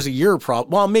 $500 a year,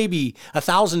 well, maybe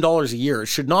 $1,000 a year. It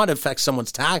should not affect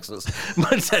someone's taxes.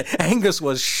 But Angus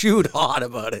was shoot hot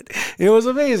about it. It was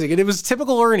amazing. And it was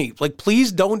typical Ernie. Like,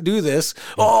 please don't do this.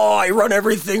 Oh, I run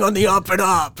everything on the up and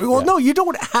up. Well, no, you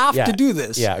don't have to do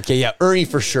this. Yeah, okay, yeah. Ernie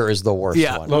for sure is the worst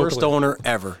one. Worst owner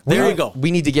ever. There you go. We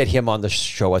need to get him on the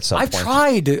show at some I've point.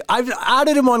 tried. I've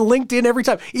added him on LinkedIn every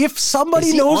time. If somebody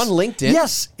Is he knows on LinkedIn?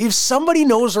 Yes. If somebody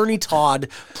knows Ernie Todd,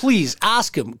 please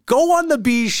ask him. Go on the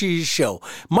BeezSheez show.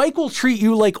 Mike will treat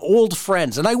you like old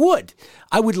friends, and I would.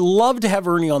 I would love to have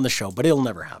Ernie on the show, but it'll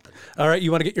never happen. All right,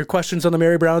 you want to get your questions on the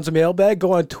Mary Brown's mailbag?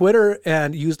 Go on Twitter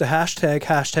and use the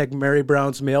hashtag Mary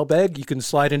Brown's mailbag. You can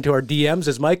slide into our DMs,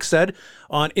 as Mike said,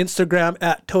 on Instagram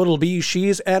at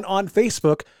TotalBeezSheez and on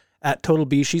Facebook at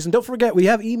TotalBeezSheez. And don't forget, we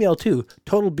have email too,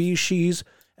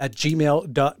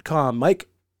 totalbeezsheez@gmail.com. Mike,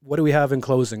 what do we have in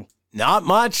closing? Not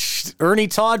much. Ernie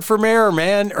Todd for mayor,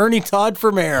 man. Ernie Todd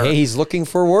for mayor. Hey, he's looking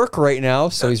for work right now,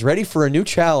 so he's ready for a new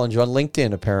challenge on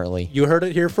LinkedIn, apparently. You heard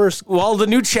it here first. Well, the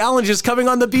new challenge is coming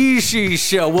on the BeezSheez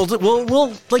show. We'll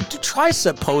like do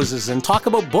tricep poses and talk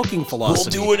about booking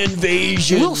philosophy. We'll do an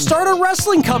invasion. We'll start a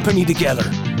wrestling company together.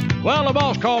 Well, the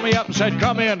boss called me up and said,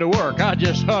 come in to work. I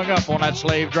just hung up on that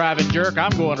slave-driving jerk. I'm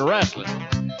going to wrestling.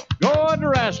 Going to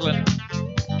wrestling.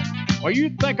 Well,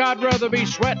 you'd think I'd rather be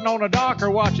sweating on a dock or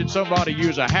watching somebody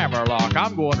use a hammerlock.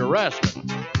 I'm going to wrestling.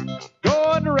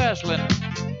 Going to wrestling.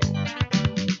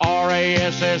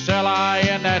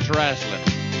 R-A-S-S-L-I-N, that's wrestling.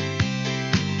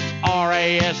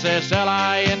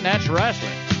 R-A-S-S-L-I-N, that's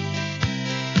wrestling.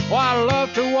 Well, I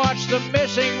love to watch the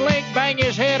missing link bang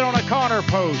his head on a corner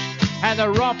post and the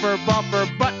romper bumper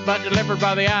butt delivered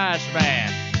by the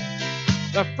Iceman.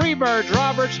 The Freebirds,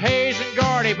 Roberts, Hayes, and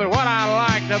Gardy, but what I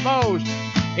like the most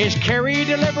is Kerry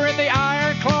delivering the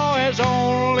Iron Claw as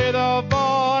only the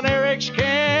Von Erichs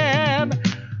can.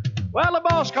 Well, the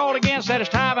boss called again, said it's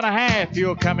time and a half.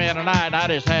 You'll come in tonight, and I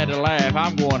just had to laugh.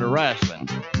 I'm going to wrestling.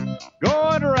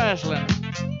 Going to wrestling.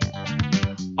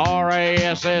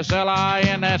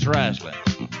 R-A-S-S-L-I-N, that's wrestling.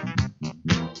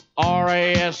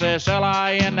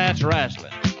 R-A-S-S-L-I-N, that's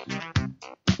wrestling.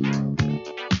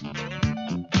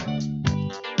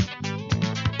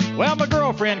 Well, my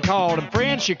girlfriend called, and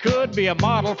friend, she could be a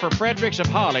model for Fredericks of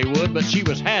Hollywood, but she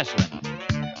was hassling.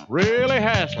 Really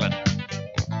hassling.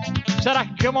 Said I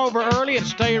could come over early and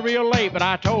stay real late, but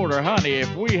I told her, honey,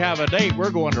 if we have a date, we're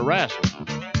going to wrestling.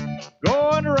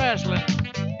 Going to wrestling.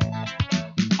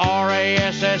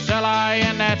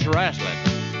 R-A-S-S-L-I-N, that's wrestling.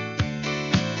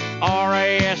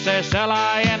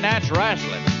 R-A-S-S-L-I-N, that's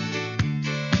wrestling.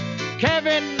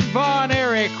 Kevin Von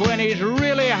Erich, when he's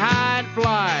really high and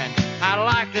flying. I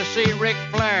like to see Ric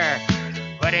Flair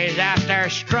when he's out there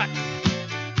strutting.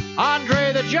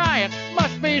 Andre the Giant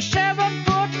must be 7'9".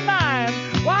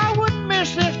 Well, I wouldn't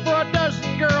miss this for a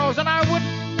dozen girls, and I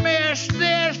wouldn't miss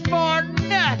this for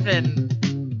nothing.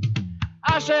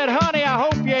 I said, honey, I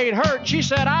hope you ain't hurt. She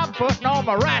said, I'm putting on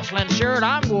my wrestling shirt.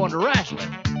 I'm going to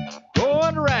wrestling.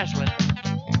 Going to wrestling.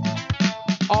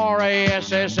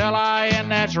 R-A-S-S-L-I-N,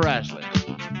 that's wrestling.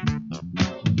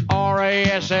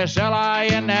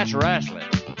 R-A-S-S-L-I-N, that's wrestling.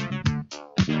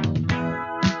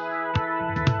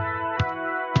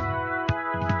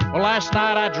 Well, last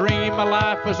night I dreamed my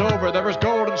life was over. There was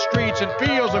golden streets and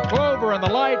fields of clover, and the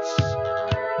lights,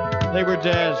 they were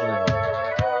dazzling.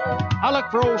 I looked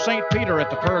for old St. Peter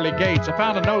at the pearly gates. I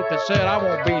found a note that said, I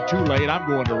won't be too late. I'm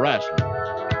going to wrestling.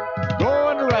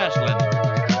 Going to wrestling.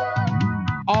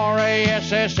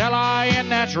 R-A-S-S-L-I-N,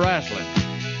 that's wrestling.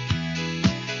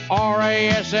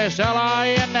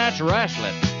 R-A-S-S-L-I-N, that's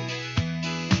wrestling.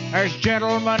 There's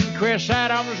Gentleman Chris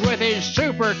Adams with his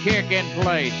super kick in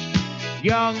place.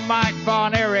 Young Mike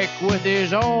Von Erich with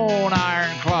his own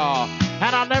iron claw.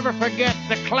 And I'll never forget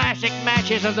the classic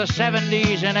matches of the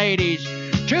 70s and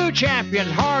 80s. Two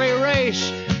champions, Harley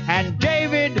Race and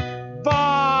David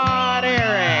Von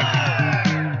Erich.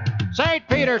 St.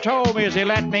 Peter told me as he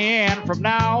let me in, from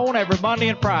now on, every Monday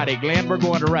and Friday, Glenn, we're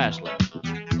going to wrestling.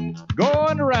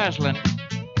 Going to wrestling.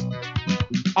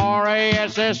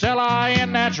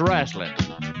 R-A-S-S-L-I-N, that's wrestling.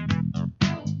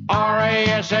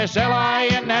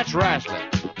 R-A-S-S-L-I-N, that's wrestling.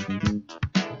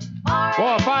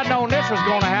 Boy, if I'd known this was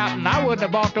going to happen, I wouldn't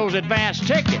have bought those advance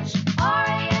tickets.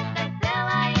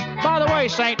 By the way,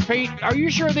 St. Pete, are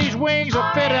you sure these wings will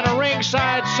fit in a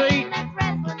ringside seat?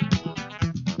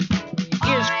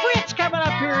 Is Fritz coming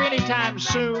up here anytime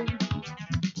soon?